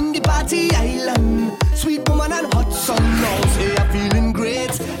 Jump in the party island. Sweet woman and hot sun. Now say you're feeling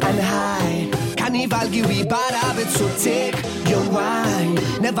great and high. Carnival give we bad habits, so take your wine.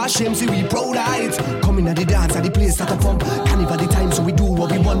 Never shame, say we proud of it. Come in at the dance, at the place that a pump. Carnival the time, so we do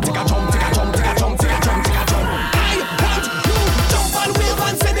what we want. Take a jump, take a jump, take a jump, take a jump, take a jump. I want you jump and wave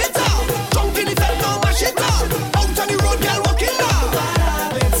and send it out. Jump in the fell, now mash it out. Out on the road, girl, walking down.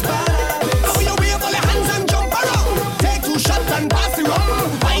 Now you wave all your hands and jump around. Take 2 shots and pass it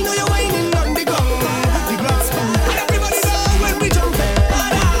round. I know you're whining on the ground. The ground's fun. And everybody know when we jump.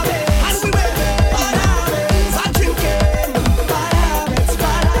 And we wave. Start drinking.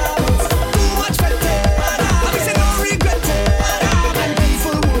 Too much fete. And we say no regret. And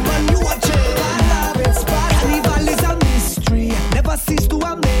beautiful woman, you watch it. Carnival is a mystery. Never cease to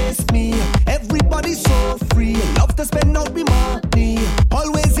amaze me. Everybody's so free. Love to spend out me money.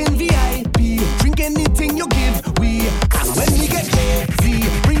 Always in VIP. Drink anything you give we. And when we get lazy,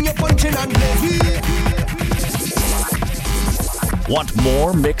 bring your punch in and lazy. Want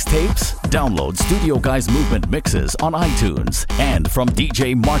more mixtapes? Download Studio Guys Movement mixes on iTunes and from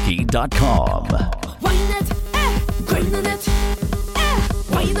DJMarky.com. Wine it, grind on it,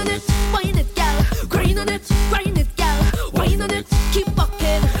 wine on it, gal. Grind on it, gal. Wine on it, keep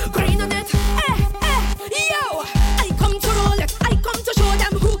bucking. Grind on it, yo. I come to roll it, I come to show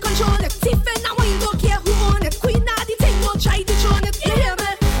them who control it. Tiffin and wine, don't care who own it. Queen of the thing, won't try to show it. You hear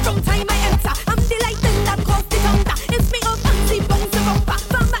me? From time I enter, I'm the lightning that caused the thunder. It's me up and see bounce the bumper.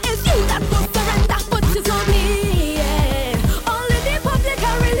 Mama, it's you that must surrender, but it's not me. Yeah. All in the public, I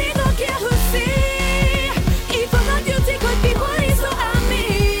really don't care who see. Even on duty could be police or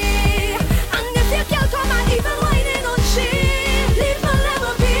army. And if you can't come and even whining on shit, leave my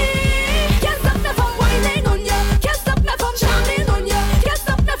level be. Can't stop me from whining on ya. Can't stop me from charming on ya. Can't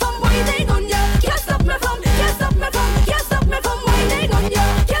stop me from whining on ya. Can't stop me from whining on ya.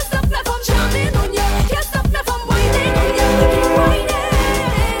 Can't stop me from charming on ya. Can't stop me from whining on ya. Keep whining.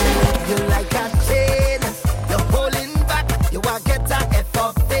 You like a chain, you're pulling back, you are get a F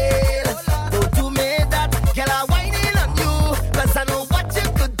of fail. Don't do me that, girl, I'm whining on you, cause I know what you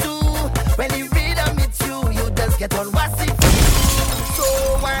could do. When you read and meet you, you just get on what's it. So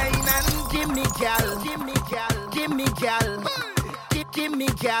whine and give me gal, give me gal, give me gal, give me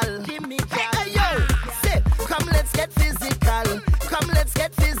gal, give me gal. Hey, yo, say, come let's get physical, come let's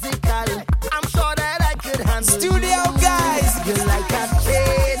get physical. I'm sure that I could handle Studio you. Guys. You like a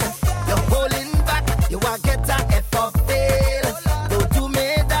chain, you're pulling back,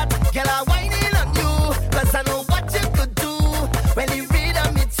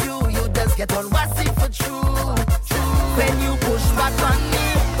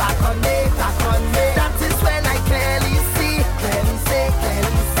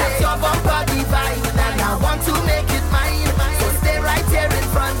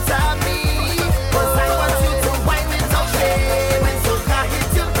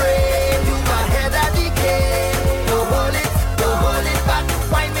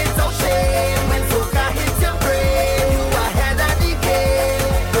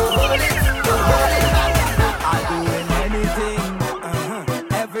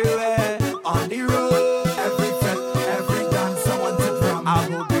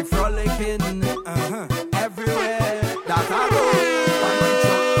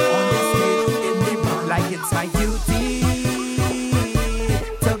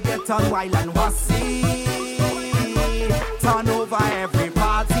 wild and wassy. Turn over every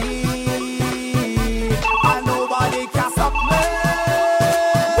party. And nobody can stop me.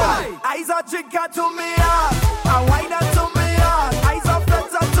 Eyes are drinker to me heart, a winer to me heart. Eyes are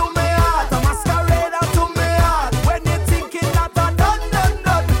flutter to me heart, a masquerader to me heart. When you're thinking that I done,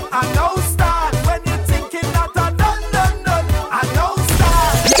 I know start. When you're thinking that I done, I know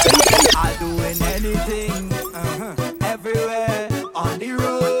start. I'm doing anything, everywhere, on the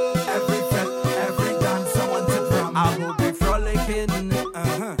road, every fete, every dance I want to drum. I will be frolicking,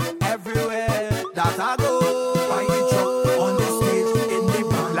 everywhere that I go. By the truck, on the stage, in the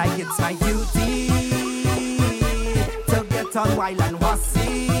bar, like it's my duty to get on wild and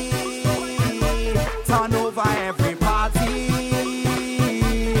wassy. Turn over every party.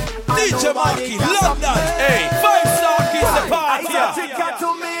 DJ Marky, London. Hey, 5-star kiss the party. Eyes are drinker to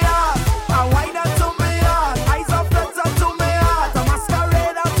me heart, a winer to me heart. Eyes are flutter to me heart, a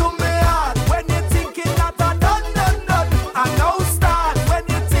masquerader to me heart. When you're thinking that I done, I know start. When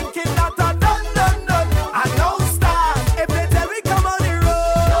you're thinking that I done, I know start. If they tell me come on the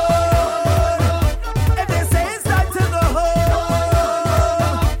road, if they say it's time to go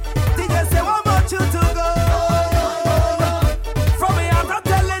home, DJ say one more you to go. From me I'm not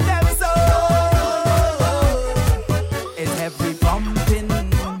telling them so. It's heavy bumping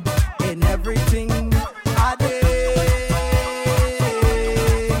in everything I do.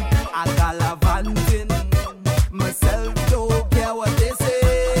 I gallivanting myself, don't care what they say.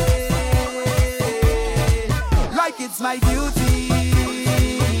 Like it's my duty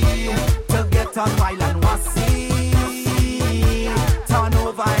to get on wild and wassy. Turn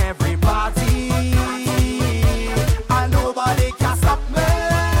over every party. And nobody can stop me.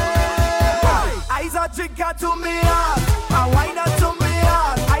 Eyes are drinker to me heart, a winer to me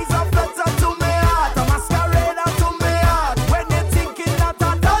heart. Eyes are flutter to me heart, a masquerader to me heart. When you're thinking that I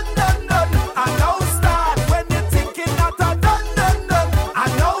done, I know start. When you're thinking that I done, I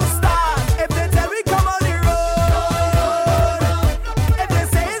know start. If they tell me come on the road, if they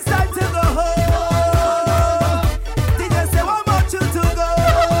say it's time to go home, DJ say one more you to go.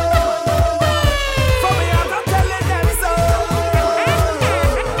 For me I'm not telling them so.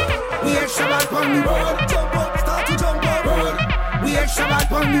 We are Shabbat on the road, jump up, start to jump up, road. We are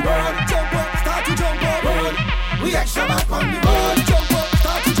Shabbat on the road, jump up, start to jump up, road. We are Shabbat on the road, jump up,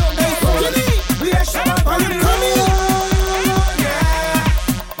 start to jump up, road. We are Shabbat on the road, yeah.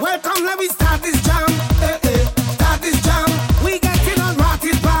 Welcome, let me start this jam, start this jam. We getting on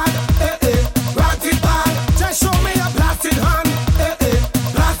rotted bad, rotted bad. Just show me a blasted hand,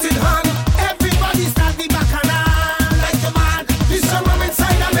 blasted hand. Everybody stand the bacchanal like a man. This some rum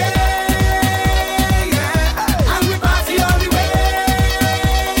inside of me, yeah. And we party all the way,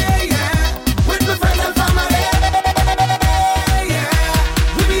 yeah. With my friends and family, yeah.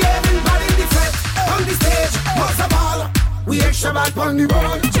 We be everybody in the fete, on the stage, most of all. We are Shabbat on the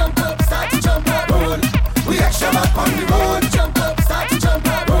road, jump up, start to jump up, road. We are Shabbat on the road, jump up, start to jump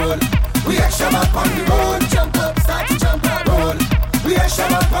up, road. We are Shabbat on the road, jump up, start to jump up, road. We are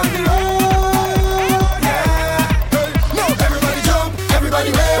Shabbat on the road, yeah. No, everybody jump,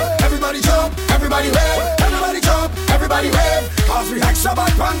 everybody wave, everybody jump, everybody wave, everybody jump, everybody wave. Cause we are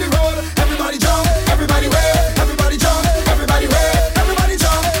Shabbat on the road, everybody jump, everybody wave, everybody jump, everybody wave, everybody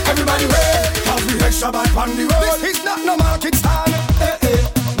jump, everybody wave. Cause we are Shabbat on the road. This is not no market stand,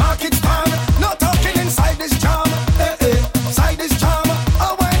 market stand. No talking inside this jam, inside this jam.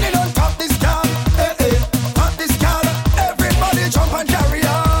 I'm whining on top this jam, top this jam. Everybody jump and carry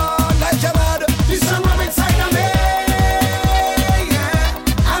on like you're mad. This some rum inside of me,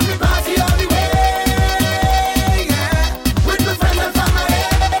 yeah. And we party all the way, yeah. With my friends and family,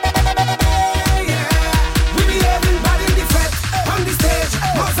 yeah. We be everybody in the fete, on the stage,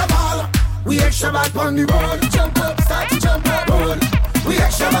 most of all. We are Shabbat on the road, jump up, start to jump up, road. We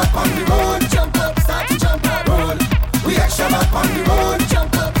are Shabbat on the road, jump up, start to jump up, road. We are Shabbat on the road,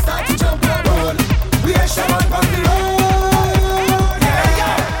 jump up, start to jump up, road. We are Shabbat on the road,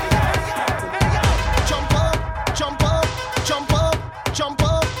 yeah. Jump up, jump up, jump up, jump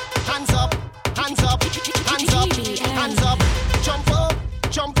up. Hands up, hands up, hands up, hands up. Jump up,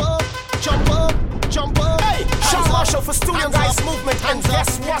 jump up, jump up, jump up. Hey, Sean Marshall for Studio Guys Movement. And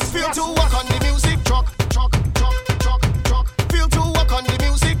guess what? Feel to walk on the music truck, truck, truck, truck, truck. Feel to walk on the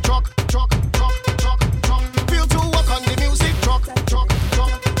music truck, truck, truck, truck, truck. Feel to walk on the music truck, truck,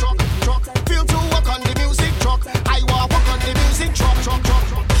 truck, truck, truck. Feel to walk on the music truck. I walk on the music truck, truck, truck,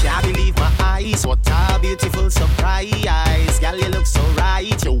 truck. Can't believe my eyes, what a beautiful surprise. Girl, you look so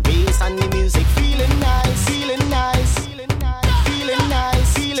right, your waist and the music feeling nice, feeling nice, feeling nice, feeling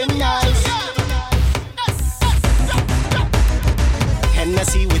nice, feeling nice.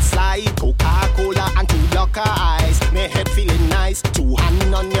 Hennessy with slide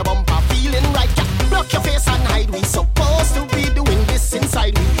on your bumper, feeling right. Block your face and hide. We supposed to be doing this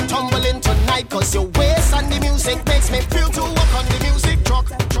inside. We tumbling tonight, cause your waist and the music makes me feel to walk on the music truck.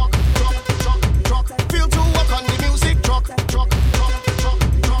 Feel to walk on the music truck.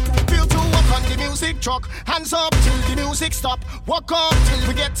 Feel to walk on the music truck. Hands up till the music stop. Walk up till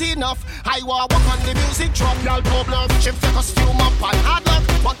we get enough. I walk on the music truck. Y'all go blood, shift your costume up and hard luck.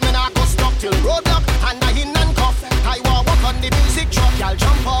 But me not go stop till roadblock. And I in and cuff. I walk on the music truck. Y'all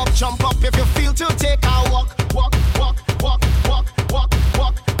jump up if you feel to take a walk. Walk.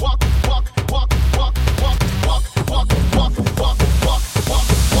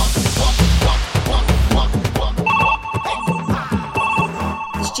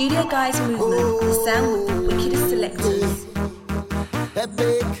 Studio Guys Movement, the sound with the wickedest selectors.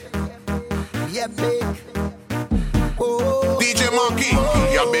 Yeah, big. Oh, DJ Marky,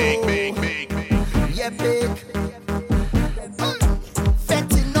 yeah, big. Yeah, big.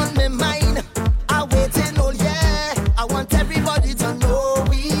 Fetting on my mind, I waiting all year. I want everybody to know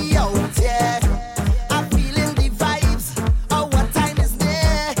we out here. I'm feeling the vibes, oh what time is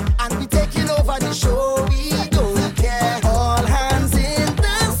near. And we taking over the show, we don't care. All hands in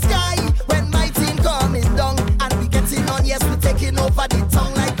the sky, when my team coming down. And we getting on, yes, we taking over the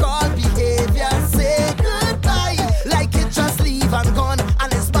town like all behavior. Say goodbye, like it just leave and gone.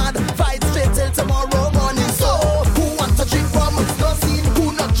 And it's bad, fight straight till tomorrow morning. So, who want to drink from? No scene.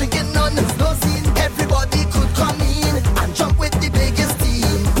 Who not drinking none? No scene. Everybody could come in and jump with the biggest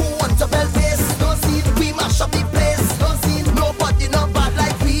team. Who want to bell bass? No scene. We mash up the place. No scene. Nobody not bad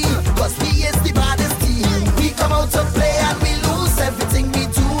like we, cause we is the baddest team. We come out to play and we lose everything we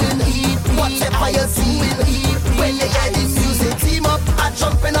do in heat. Whatever you see in heat. When you hear the music, team up and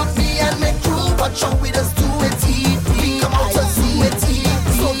jumping up me and make crew. But jump with us, do it heat. We come out to see it heat.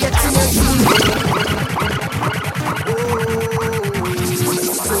 So get in your team.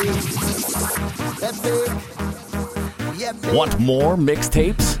 Want more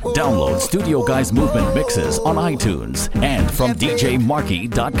mixtapes? Download Studio Guys Movement mixes on iTunes and from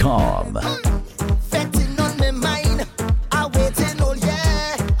DJMarky.com. Fetting on my mind, I waiting all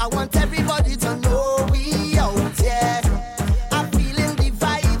year. I want everybody to know we out here. I'm feeling the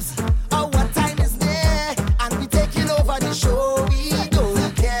vibes, oh what time is near. And we taking over the show, we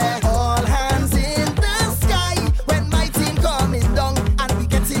don't care. All hands in the sky, when my team coming down. And we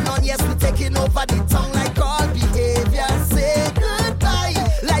getting on, yes, we taking over the town like all behavior. Say goodbye,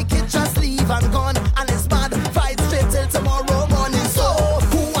 like it just leave and gone. And it's bad, fight straight till tomorrow morning. So,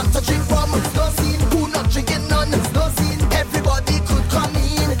 who want to drink from? No scene. Who not drinking none? No scene. Everybody could come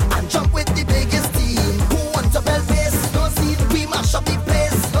in and jump with the biggest team. Who want to bell bass? No scene. We mash up the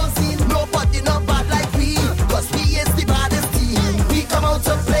place. No scene. Nobody not bad like we, cause we is the baddest team. We come out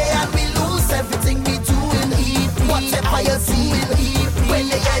to play and we lose everything we do in heat. Whatever you see in heat. When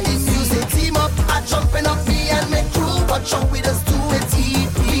you hear the music, team up and jumping up me and make crew. But jump with us, do it heat.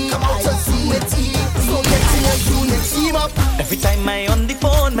 We come out to see it heat. So get in your unit, team up. Every time I on the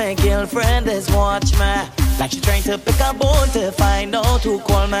phone, my girlfriend is watch me. Like she trying to pick a bone to find out who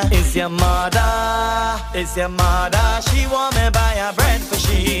call me. Is your mother? Is your mother? She want me buy a bread for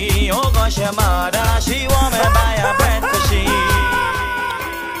she. Oh gosh, your mother. She want me buy a bread for she.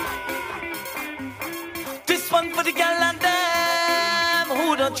 This one for the girl and them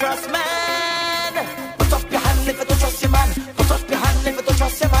who don't trust man. Put up your hand if you don't trust your man. Put up your hand if you don't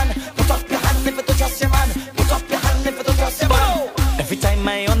trust your man. Put up your hand if you don't trust your man. Put up your hand if you don't trust your man. Every time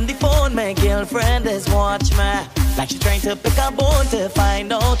I on the phone, my girlfriend is watch me. Like she trying to pick a bone to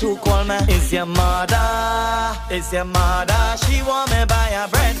find out who call me. Is your mother? Is your mother? She want me buy a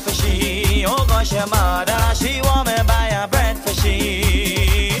bread for she. Oh gosh, your mother. She want me buy a bread for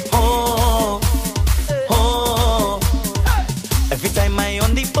she. Oh. Every time I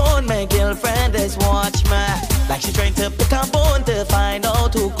on the phone, my girlfriend is watch me. Like she trying to pick a bone to find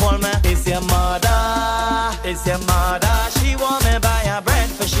out who call me. Is your mother? Is your mother? She want me buy a bread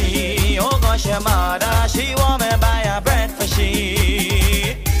for she. Oh gosh, your mother. She want me buy a bread for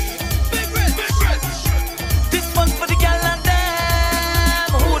she. This one for the girl and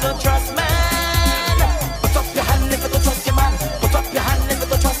them who don't trust man. Put up your hand if you don't trust your man. Put up your hand if you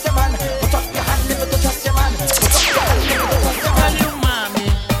don't trust your man. Put up your hand if you don't trust your man. Put up your hand if you don't trust your man. Tell your mommy,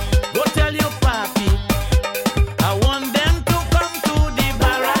 go tell your papi. I want them to come to the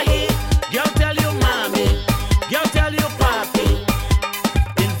barahi. Girl, tell your mommy, girl, tell your papi.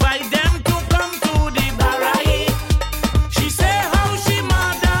 Invite them to come to the barahi. She say how she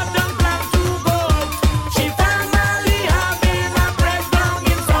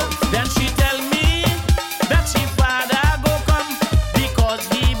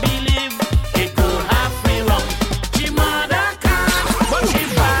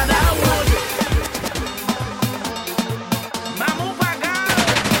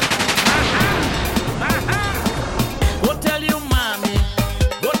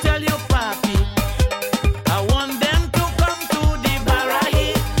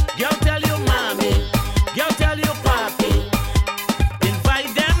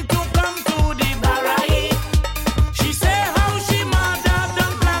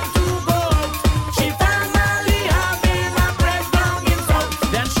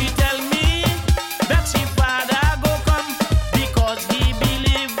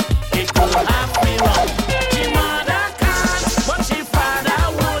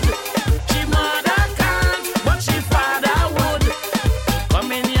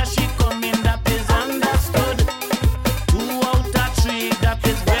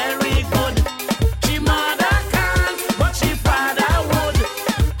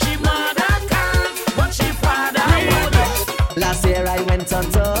I went on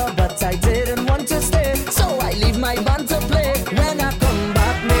tour, but I didn't want to stay. So I leave my band to play. When I come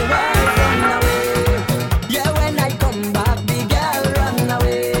back, me wife run away. Yeah, when I come back, the girl run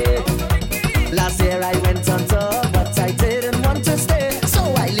away. Last year I went on tour, but I didn't want to stay. So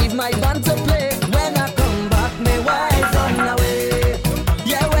I leave my band to play. When I come back, me wife run away.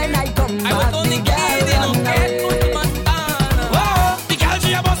 Yeah, when I come back, the girl run away. Whoa, the girl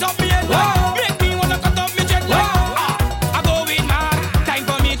she a bust up me head. Make me wanna cut off me jet. I go with mad. Time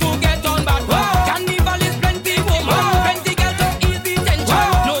for me to get on bad. Carnival is plenty woman, plenty girl to ease the tension.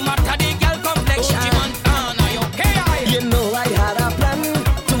 No matter the girl complexion, she want are you okay? You know I had a plan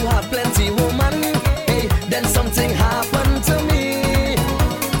to have plenty woman. Hey, then something happened to me.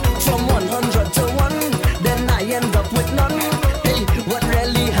 From 100 to 1, then I end up with none. Hey, what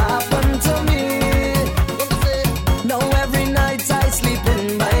really happened to me? Now every night I sleep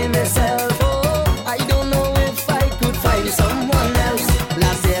in by myself. Oh, I don't know if I could find someone else.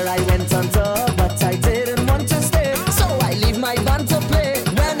 Last year I went on tour, but I didn't want to stay. So I leave my band to play.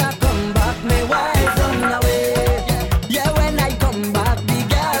 When I come back, my wife run away. Yeah, when I come back, the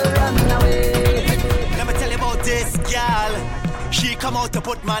girl run away. Let me tell you about this gal. She come out to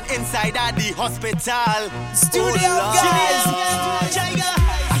put man inside at the hospital. Studio guys.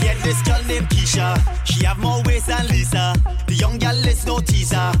 I hear this girl named Keisha. She have more waist than Lisa. The young gal is no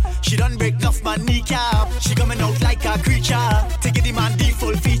teaser. She done break off my kneecap. She coming out like a creature. Take it the man the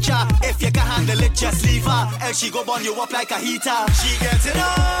full feature. If you can handle it, just leave her. Else she go burn you up like a heater. She gets it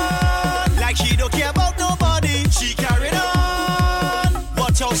on like she don't care about nobody. She carried on.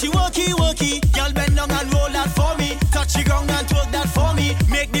 Watch how she worky. Girl bend down and roll that for me. Touch the ground and twerk that for me.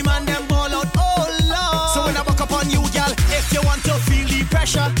 Make the man them ball out. Oh Lord. So when I walk up on you, girl, if you want to feel the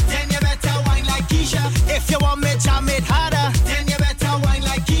pressure, then you better whine like Keisha. If you want me jam it harder, then you better whine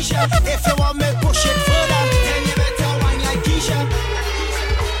like Keisha. If you want me push it further, then you better whine like Keisha.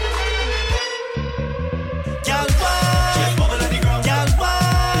 Girl, why? Just bubble on the ground. Girl,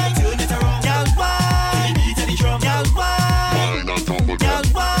 why? Turn it around. Girl, why? To the beat of the drum. Girl, why? Girl,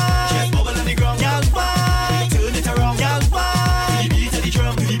 why? Just bubble on the ground. Girl, why? Turn it around. Girl, why? To the beat of the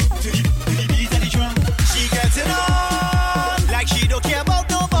drum. To the beat of the drum. She gets it on like she don't care about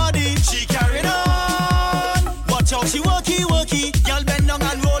nobody. She carried on. Watch how she worky. Girl bend down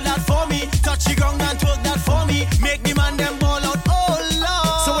and roll that for me. Touch the ground and twerk that for me. Make the man them ball out. Oh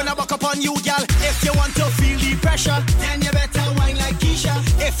Lord. So when I walk up on you, girl, if you want to feel the pressure, then you better whine like Keisha.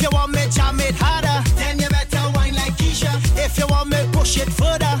 If you want me jam it harder, then you better whine like Keisha. If you want me push it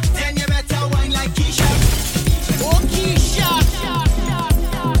further, then you better whine like Keisha. Oh Keisha.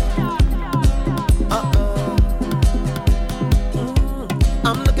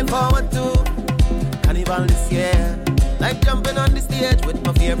 I'm looking forward to Carnival this year. Like jumping on the stage with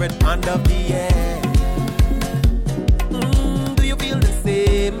my favorite band of the year. Do you feel the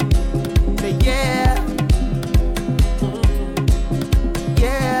same? Say yeah.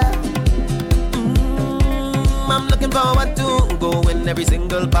 Yeah. I'm looking forward to going every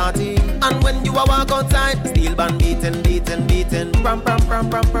single party. And when you a walk outside, steel band beating. Brum, brum, brum,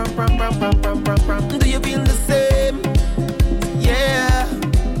 brum, brum, brum, brum, brum, brum, brum, brum. Do you feel the same? Yeah.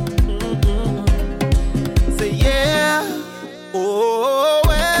 Say yeah. Oh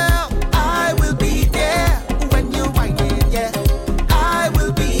well, I will be there when you whine it, yeah. I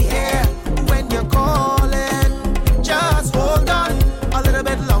will be here when you're calling. Just hold on a little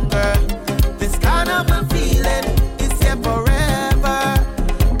bit longer. This carnival feeling is here forever.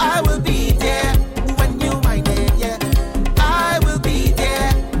 I will be there when you whine it, yeah. I will be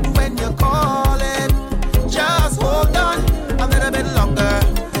there when you're calling. Just hold on a little bit longer.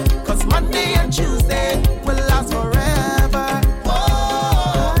 'Cause Monday and Tuesday will last forever.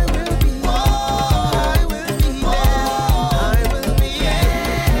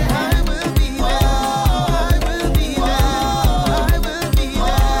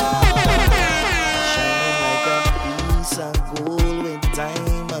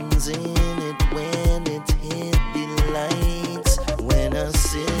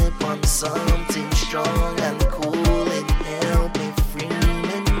 Something strong and cool, it helped me free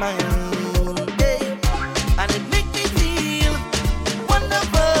my mind. Hey. And it make me feel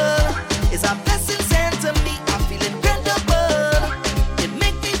wonderful. It's a blessing sent to me, I feel incredible. It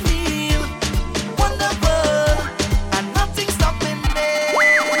make me feel wonderful, and nothing stopping me.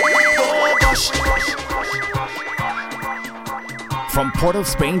 Oh gosh. From Port of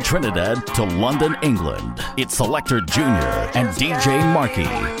Spain, Trinidad to London, England, it's Selector Junior and DJ Marky,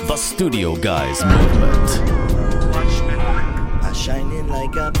 the Studio Guys movement. I shining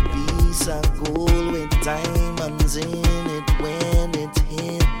like a piece of gold with diamonds in it when it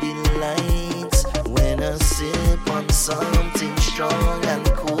hit the lights. When wanna sip on something strong and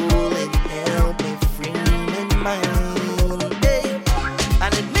cool. It help me free my mind. Hey.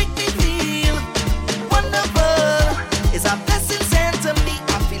 And it make me feel wonderful. It's a blessing sent to me.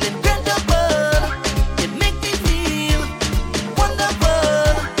 I feel incredible. It make me feel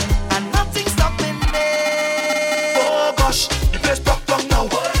wonderful, and nothing's stopping me. Oh gosh, the place broke down now.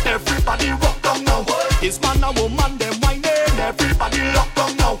 Everybody rock down now. It's man and woman, them whining. Everybody lock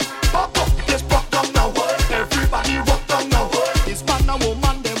down now. Pop up, the place broke down now. Everybody rock down now. It's man and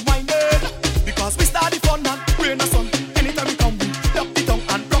woman, them whining. Because we start the fun and we're in the sun. Anytime we come, we lock the tongue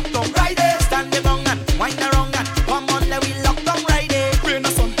and rock down right there. Stand the wrong and wind the wrong and come on, let we lock down right there. We're in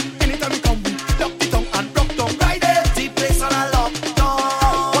the sun. Anytime we come, we lock the tongue and rock down right there. The place on a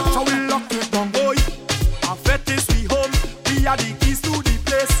lockdown. Watch how we lock it down, boy. Our fete is we home. We are the keys to the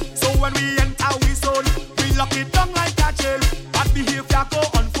place. So when we enter we zone, we lock it down like a jail. Bad behavior go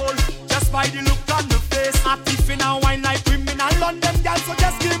unfold just by the look on the face. A thief in a wine like women and London girls, so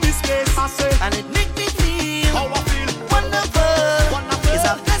just give me space. I say, And it make me feel how I feel. wonderful. Wonderful. It's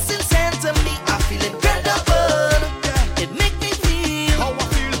a blessing sent to me. I feel incredible. It make me feel How I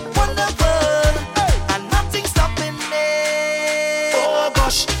feel. wonderful, and nothing's stopping me. Oh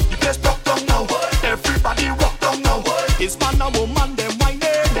gosh, the place broke down now. Everybody rock down now. It's man and woman, them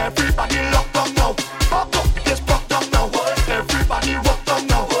whining. Everybody lock down now. Pop up, the place broke down now. Everybody rock down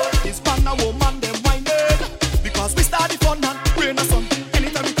now. It's man and woman, them whining. Because we start the fun and we're in the sun.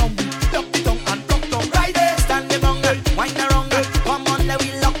 Anytime we come, we lock the tongue and rock down right there. Stand the wrong and wind the wrong and come on, let we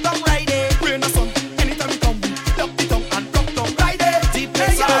lock down right there. We're in the sun. Anytime we come, we lock the tongue and rock down right there. The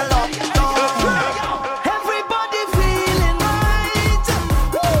place on a lockdown. Everybody feeling right.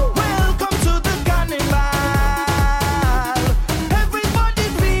 Welcome to the carnival. Everybody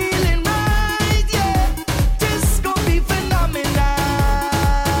feeling right, yeah. Disco be phenomenal.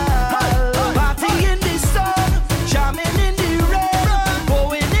 Party in the sun, jamming in the rain,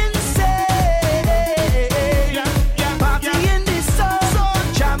 going insane. Party in the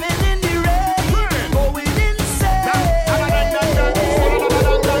sun, jamming in the rain, going insane.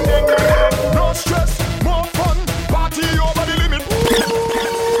 No stress, more fun, party over the limit.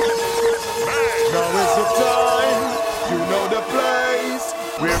 Now is the time, you know the place.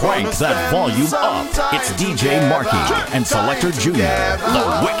 We're Crank gonna that spend volume some up. time It's DJ Marky and Selector Junior, the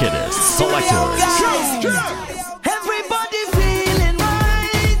wickedest selectors. Everybody feeling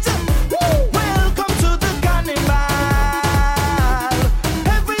right. Welcome to the carnival.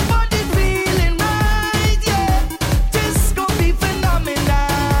 Everybody feeling right, yeah. Disco be phenomenal.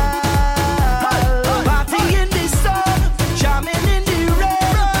 Party in the sun, jamming in the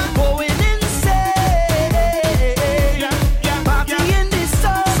rain, going insane. Party in the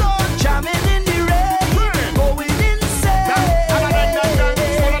sun, jamming in the rain, going insane.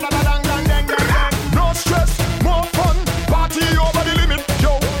 No stress, more fun, party over the limit.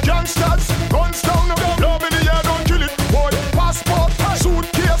 Yo, gangsters, guns down, love in the air, don't kill it. Boy, passport,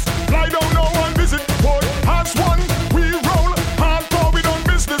 suitcase, fly down now and visit. Boy, as one, we roll, hardcore, we done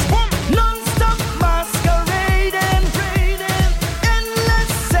business. Boom! Non-stop masquerading,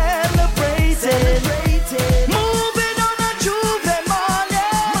 endless celebrating, moving on a Tuesday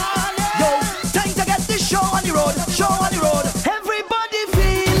morning. Yo, time to get this show on the road, Everybody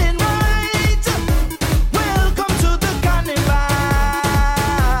feeling right. Welcome to the carnival.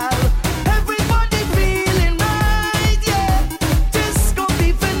 Everybody feeling right, yeah. Disco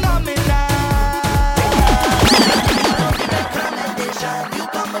be phenomenal. Recommendation, you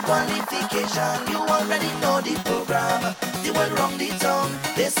come with qualification. You already know the program. You will wrong the tongue.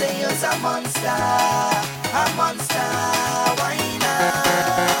 They say you're a monster. Why not?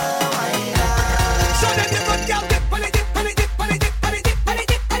 Show them you good girl, dip on it, dip on it, dip on it, dip on it, dip on it,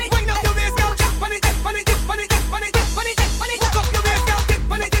 dip on it. Wind up your waist, girl, dip on it, dip on it, dip on it, dip on it, dip on it, dip on it. Hook up your waist, girl,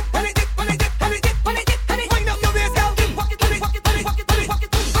 dip on it, dip on it, dip on it, dip on it, dip on it, dip on it. Wind up your waist, girl, dip on it, dip on it, dip on it, dip on it,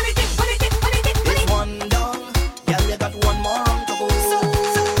 dip on it, dip on it, dip on it, dip on it. It's one down, girl, you got one more round to go.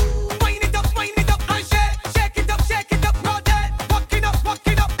 Wind it up, and shake it up, no dead. Walk it up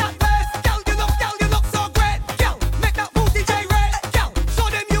that waist, girl, you look so great, girl. Make that booty gyrate, girl. Show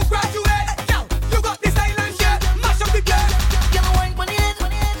them you graduate, girl. You got the style and shape, mash up the place. Girl, wine pon the head,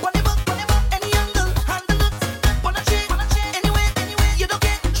 pon the butt, any angle, handle it. Pon a cheek, anyway, you don't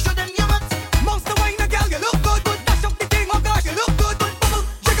care. Show them your butt. Monster wine, girl, you look good. Dash up the thing, oh gosh, you look good. Bubble,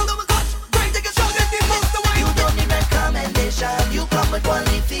 jiggle, oh gosh, grind, take a show them the monster wine. You don't need recommendation. You come with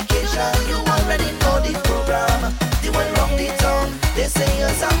qualification. You already know the program. You will wrong the tongue. They say you're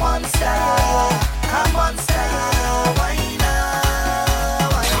a monster. Why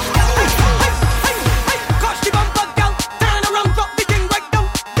not? Catch the bumper, girl. Turn around, drop the thing right down.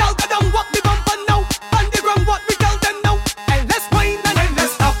 Girl, go down, walk the bumper now.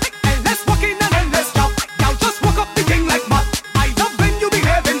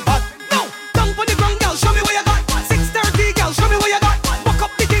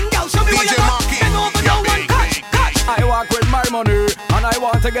 I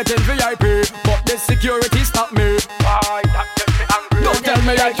want to get in VIP, but the security stop me. Why? That get me angry. Don't tell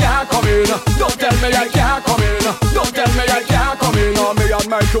me I can't come in. Don't tell me I can't come in. Don't tell me I can't come in. Oh, me and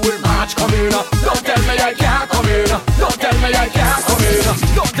Michael will match come in. Don't tell me I can't come in. Don't tell me I can't come in.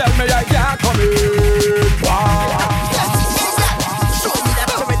 Don't tell me I can't come in. Wow. Show me that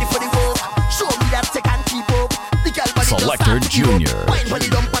you're ready for the work. Show me that you can keep up. The girl body just Selector start to keep up. Junior. Wine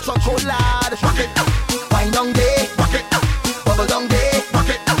body dump a truck cold lad. Rock it up. Wine down there. Rock it up. Bubble down there. Rock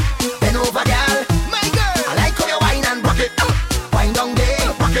it up. Bend over, girl. My girl. I like how you wine and rock it up. Wine down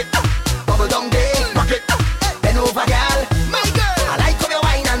there. Rock it up. Bubble down there. Rock it up. Bend over, girl. My girl. I like how you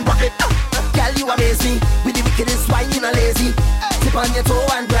wine and rock it up. Girl, you amaze me. With the wickedest wine, you not lazy. Tip on your toe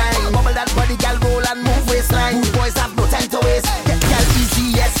and grind. Bubble that body, girl, roll and move waistline. Good boys have no time to waste. Get girl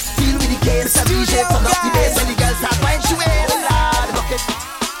easy, yes. Deal with the case. Mr. DJ, turn up the bass. When the girls start wine, she wail. Lord, rock it.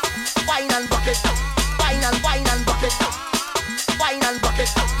 Wine and rock it. Wine and rock it. Wine and rock it.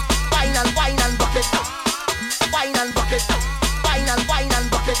 Wine and rock it. Wine and rock it. Wine and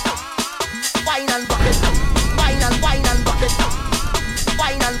rock it. Wine and rock it. Wine and rock it.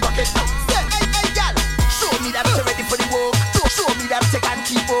 Wine and rock it. Hey, hey, girl. Show me that you're ready for the work. Show me that you can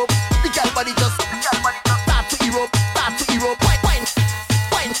keep up. The girl body just start to erupt. Start to erupt. Wine, wine,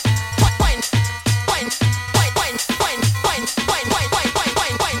 wine, wine, wine, wine, wine, wine, wine, wine, wine, wine,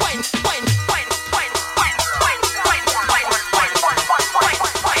 wine, wine, wine, wine, wine, wine,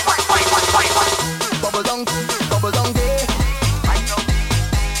 bubble down, bubble down there.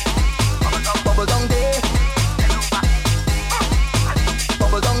 Bubble down there.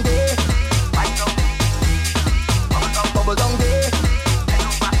 Bubble down there. Bubble down there.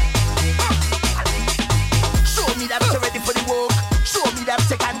 Show me that you're ready for the work. Show me that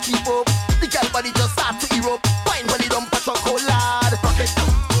you can keep up. The girl body just start to erupt. Wine body dump a truck cold lad. Rock it,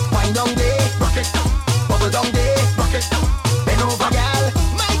 wine down there. Rock it, bubble down there. Rock it, bend over, girl.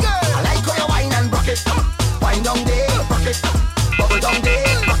 My girl, I like how you wine and rock it. Wine down there. Rock it, bubble down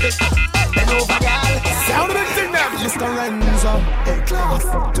there. Rock it, bend over, girl. Sound of the thing now. Mr. Renzo, A-class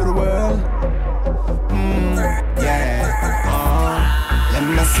to the world. Let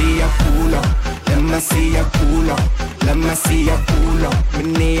me see your culo, let me see your culo, let me see your culo.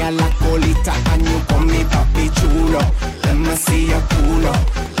 Menea la colita and you con mi papi chulo. Let me see your culo,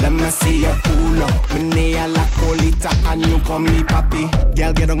 let me see your culo. Menea la colita and you con mi papi.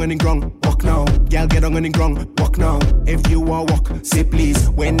 Girl, get on the ground, walk now. Girl, get on the ground, walk now. If you want walk, say please.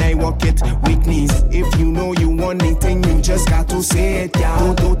 When I walk it, weak knees. If you know you want anything, you just got to say it,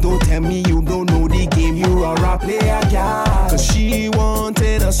 girl. Don't tell me you don't know the game. You are a player, girl. Cause she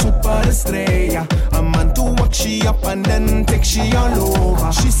wanted a super estrella, a man to walk she up and then take she all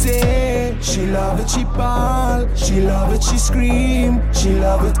over. She said she love it, she ball, she love it, she scream, she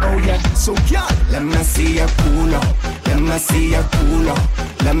love it, oh yeah. So girl, let me see your culo, let me see your culo,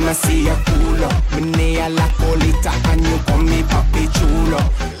 let me see your culo. Menea la colita and you con mi papi chulo.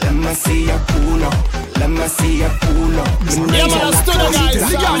 Let me see your culo, let me see your culo. Menea la colita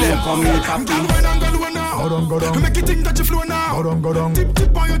and you con mi papi. Go down. Make you think that you flow now. Go down.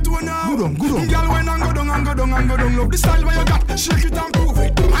 Tip on your toe now. Go down. Girl, when I go down. Love the style where you got. Shake it and prove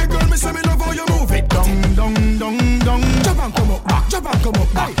it. My girl, me say me love how you move it. Down. Jump and come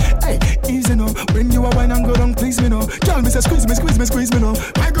up back. Hey, easy now. When you are wine and go down, please me now. Girl, me say squeeze me now.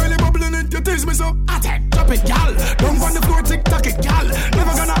 My girl, you bubbling it, you tease me so. Attack, drop it, girl. Down on the floor, tick tock it, girl.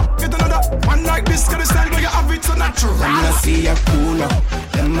 Never gonna get another one like this. Got the style where you have it so natural. Let me see your culo,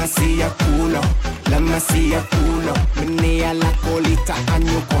 let me see your culo, let me see your culo. Menea la colita and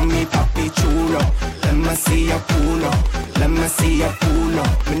you con mi papi chulo. Let me see your culo, let me see your culo.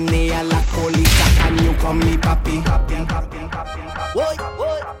 Menea la colita and you con mi papi.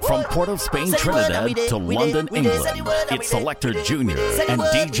 From Port of Spain, Trinidad to London, England, it's Selector Junior and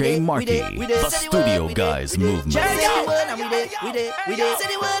DJ Marky, the Studio Guys movement. Say the word and we did. Say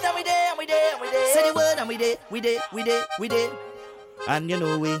the word and we did. And you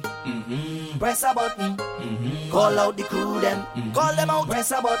know we press a button, call out the crew them, call them out,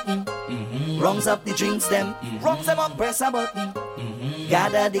 press a button, rungs up the drinks them, rungs them up, press a button,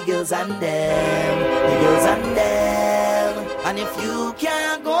 gather the girls and them, and if you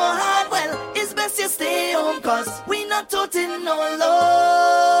can't go hard, well, it's best you stay home, cause we not toting no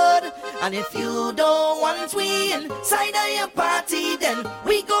load, and if you don't want we inside of your party, then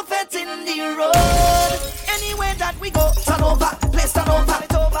we go fet in the road, anywhere that we go, turn over, place turn over,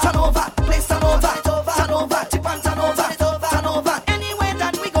 turn over, place turn over, turn over, tip and turn over, anywhere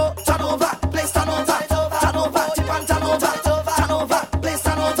that we go, turn over, place turn over, tip and turn over, place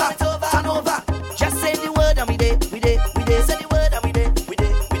turn over, just say the word and we did, say the word and we did,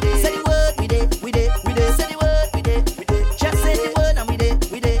 say the word, we did, say the word, we did, just say the word and we did.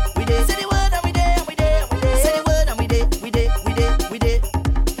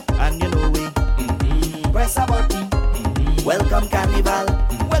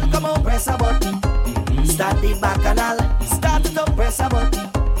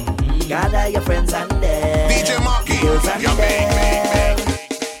 Gather your friends and them. DJ Marky, girls and you're big.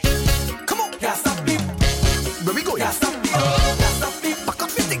 Come on, yeah, stop it. Where we go? Yeah, stop it. Yeah, stop it. Back up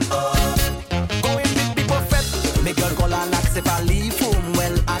the thing. Going with people fed. Make girl call and ask if I leave home.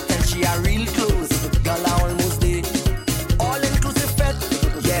 Well, I tell she a real close. Girl, I almost there. All inclusive fed.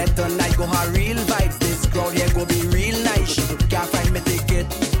 Yeah, tonight go her real vibes. This crowd here go be real nice. Can't find me ticket.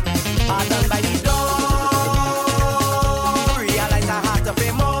 I done by the door. Realize I have to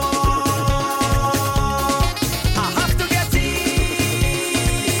pay more. I have to get in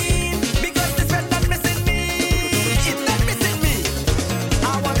because this friend not missing me. It's not missing me. I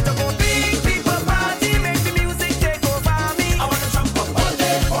want to go big people party, make the music take over me. I want to jump up all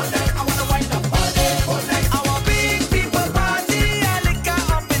day, all night. I want to wind up all day, all night. I want big people party, a liquor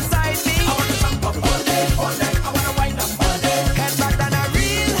up inside me. I want to jump up all day, all night. I want to wind up all day. Head back on a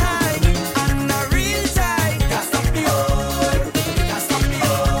real high and a real tight. Can't stop me, oh, can't stop me, oh.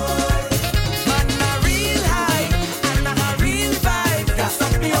 Man, a real high and a real vibe. Can't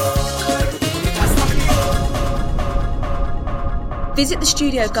stop me, oh, can't stop me, oh. Visit the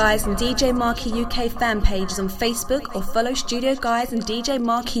Studio Guys and DJ Marky UK fan pages on Facebook or follow Studio Guys and DJ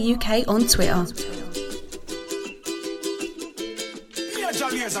Marky UK on Twitter.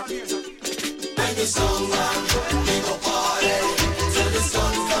 When the sun comes, we go party till the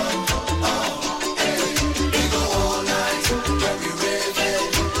sun comes. Hey, we go all night when we raving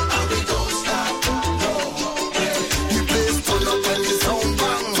and we don't stop. No, hey. The place turn up when the sound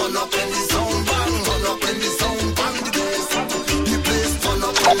bang, turn up when the sound bang, turn up when the sound bang the place. The place turn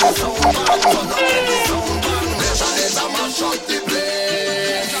up when the sound bang, turn up when the sound bang. Measure it and mash up the place.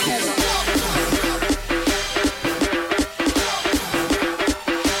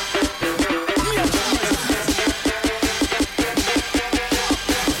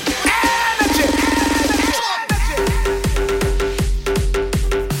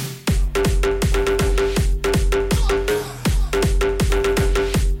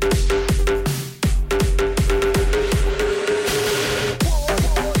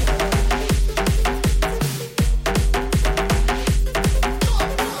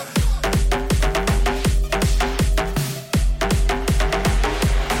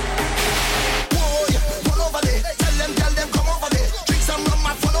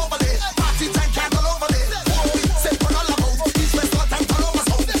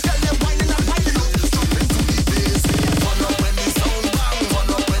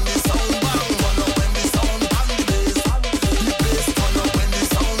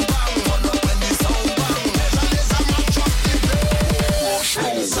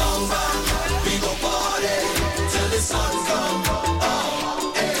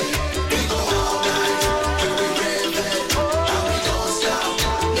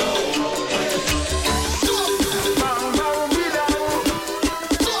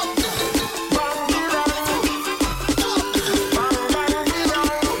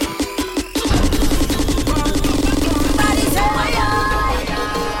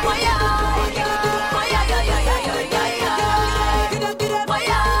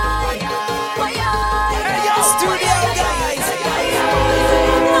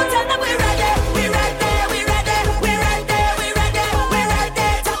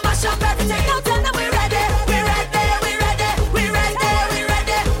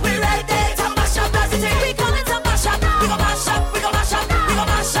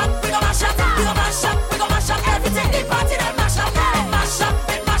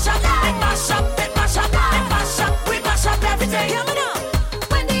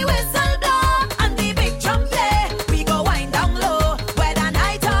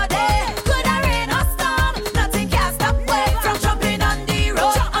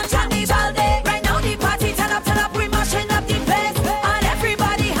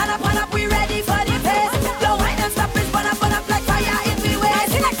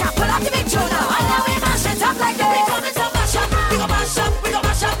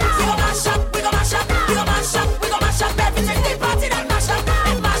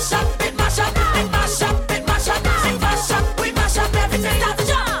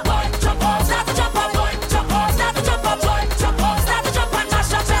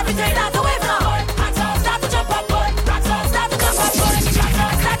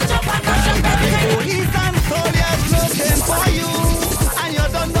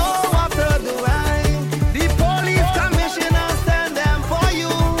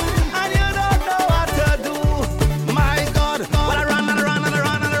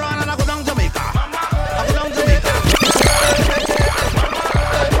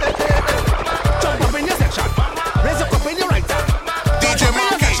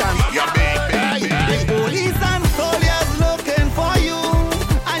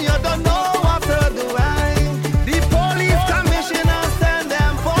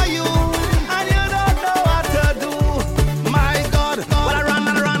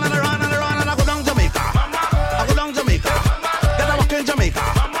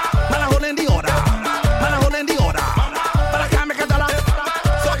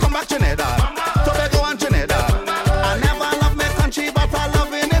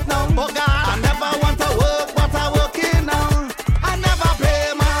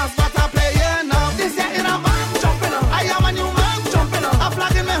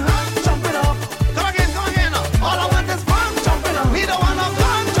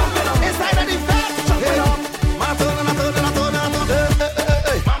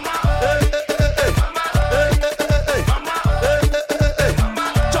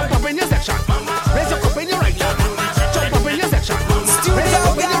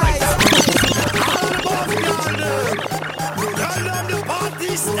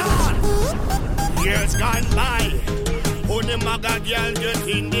 start. Years gone by, only maga girl get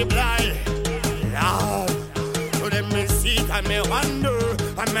in the blind. Lord, so them me see and me wonder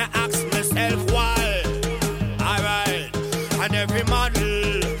and me ask myself why. Alright, and every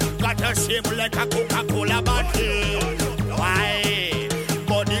model got a shape like a Coca-Cola bottle. Why?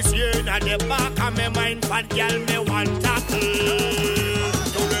 But this year in the back of my mind, fat girl me want tackle.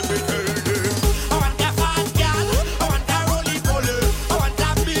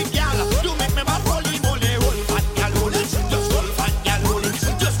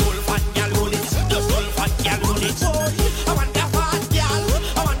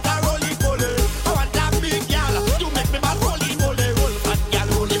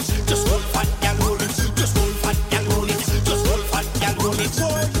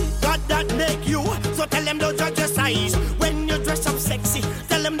 When you dress up sexy,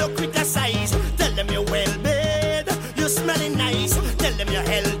 tell them don't criticize. Tell them you're well made, you're smelling nice. Tell them you're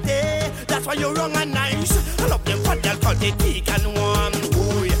healthy, that's why you're wrong and nice. I love them fat girl cause they thick and warm.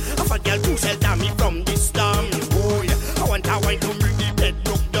 Ooh, yeah. A fat girl too shelter me from the storm. Ooh, yeah. I want a wine to bring the bed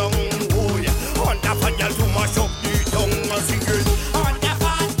broke down. Ooh, yeah. I want a fat girl to mash up the tongue and sing it. I want a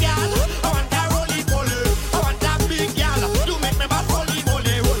fat girl, I want a roly-poly. I want a big girl to make me bad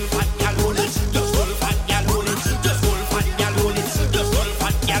roly-poly. Roll fat girl, roll it, just roll fat girl, roll it. Just roll fat girl, roll it. Just roll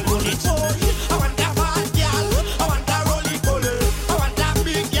fat girl, roll it. I want a fat girl, I want a roly-poly. I want a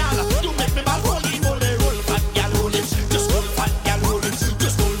big girl to make me bad roly-poly. Roll fat girl, roll it. Just roll fat girl, roll it.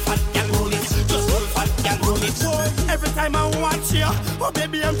 Just roll fat girl, roll it. Just roll fat girl, roll it. Every time I watch you, oh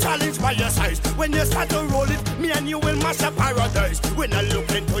baby, I'm challenged by your size. When you start to roll it, me and you will mash up paradise. When I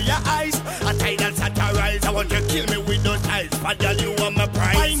look into your eyes, a tidal satirize. I want you to kill me with those eyes. Fat girl, you are my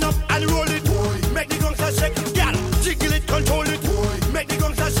prize. Wind up and roll it, make the gangsta shake. Girl, jiggle it, control it. Make the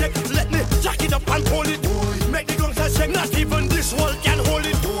gangsta shake. Let me jack it up and hold it. Make the gangsta shake. Not even this wall can hold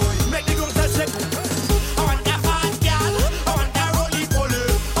it. Make the gangsta shake. I want a fat girl, I want a roly-poly.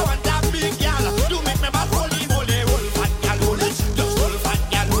 I want a big girl to make me bad roly-poly. Roll fat girl, roll it. Just roll fat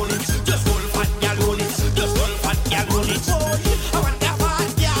girl, roll it. Just roll fat girl, roll it. Just roll fat girl, roll it. I want a fat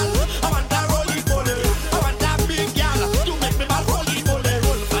girl, I want a roly-poly. I want a big girl to make me bad roly-poly.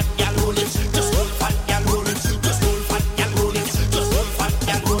 Roll fat girl, roll it. Just roll fat girl, roll it. Just roll fat girl, roll it. Just roll fat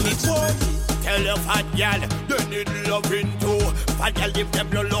girl, roll it. Tell your fat girl they need loving too. Fat girl give them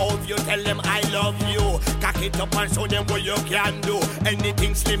no love, you tell them I love you. Cock it up and show them what you can do.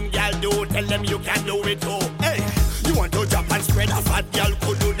 Anything slim girl do, tell them you can do it too. Hey, you want to jump and spread, a fat girl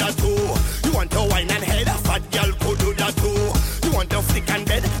could do that too. You want to wine and head, a fat girl could do that too. You want to flick and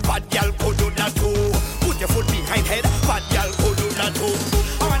bed, fat girl could do that too.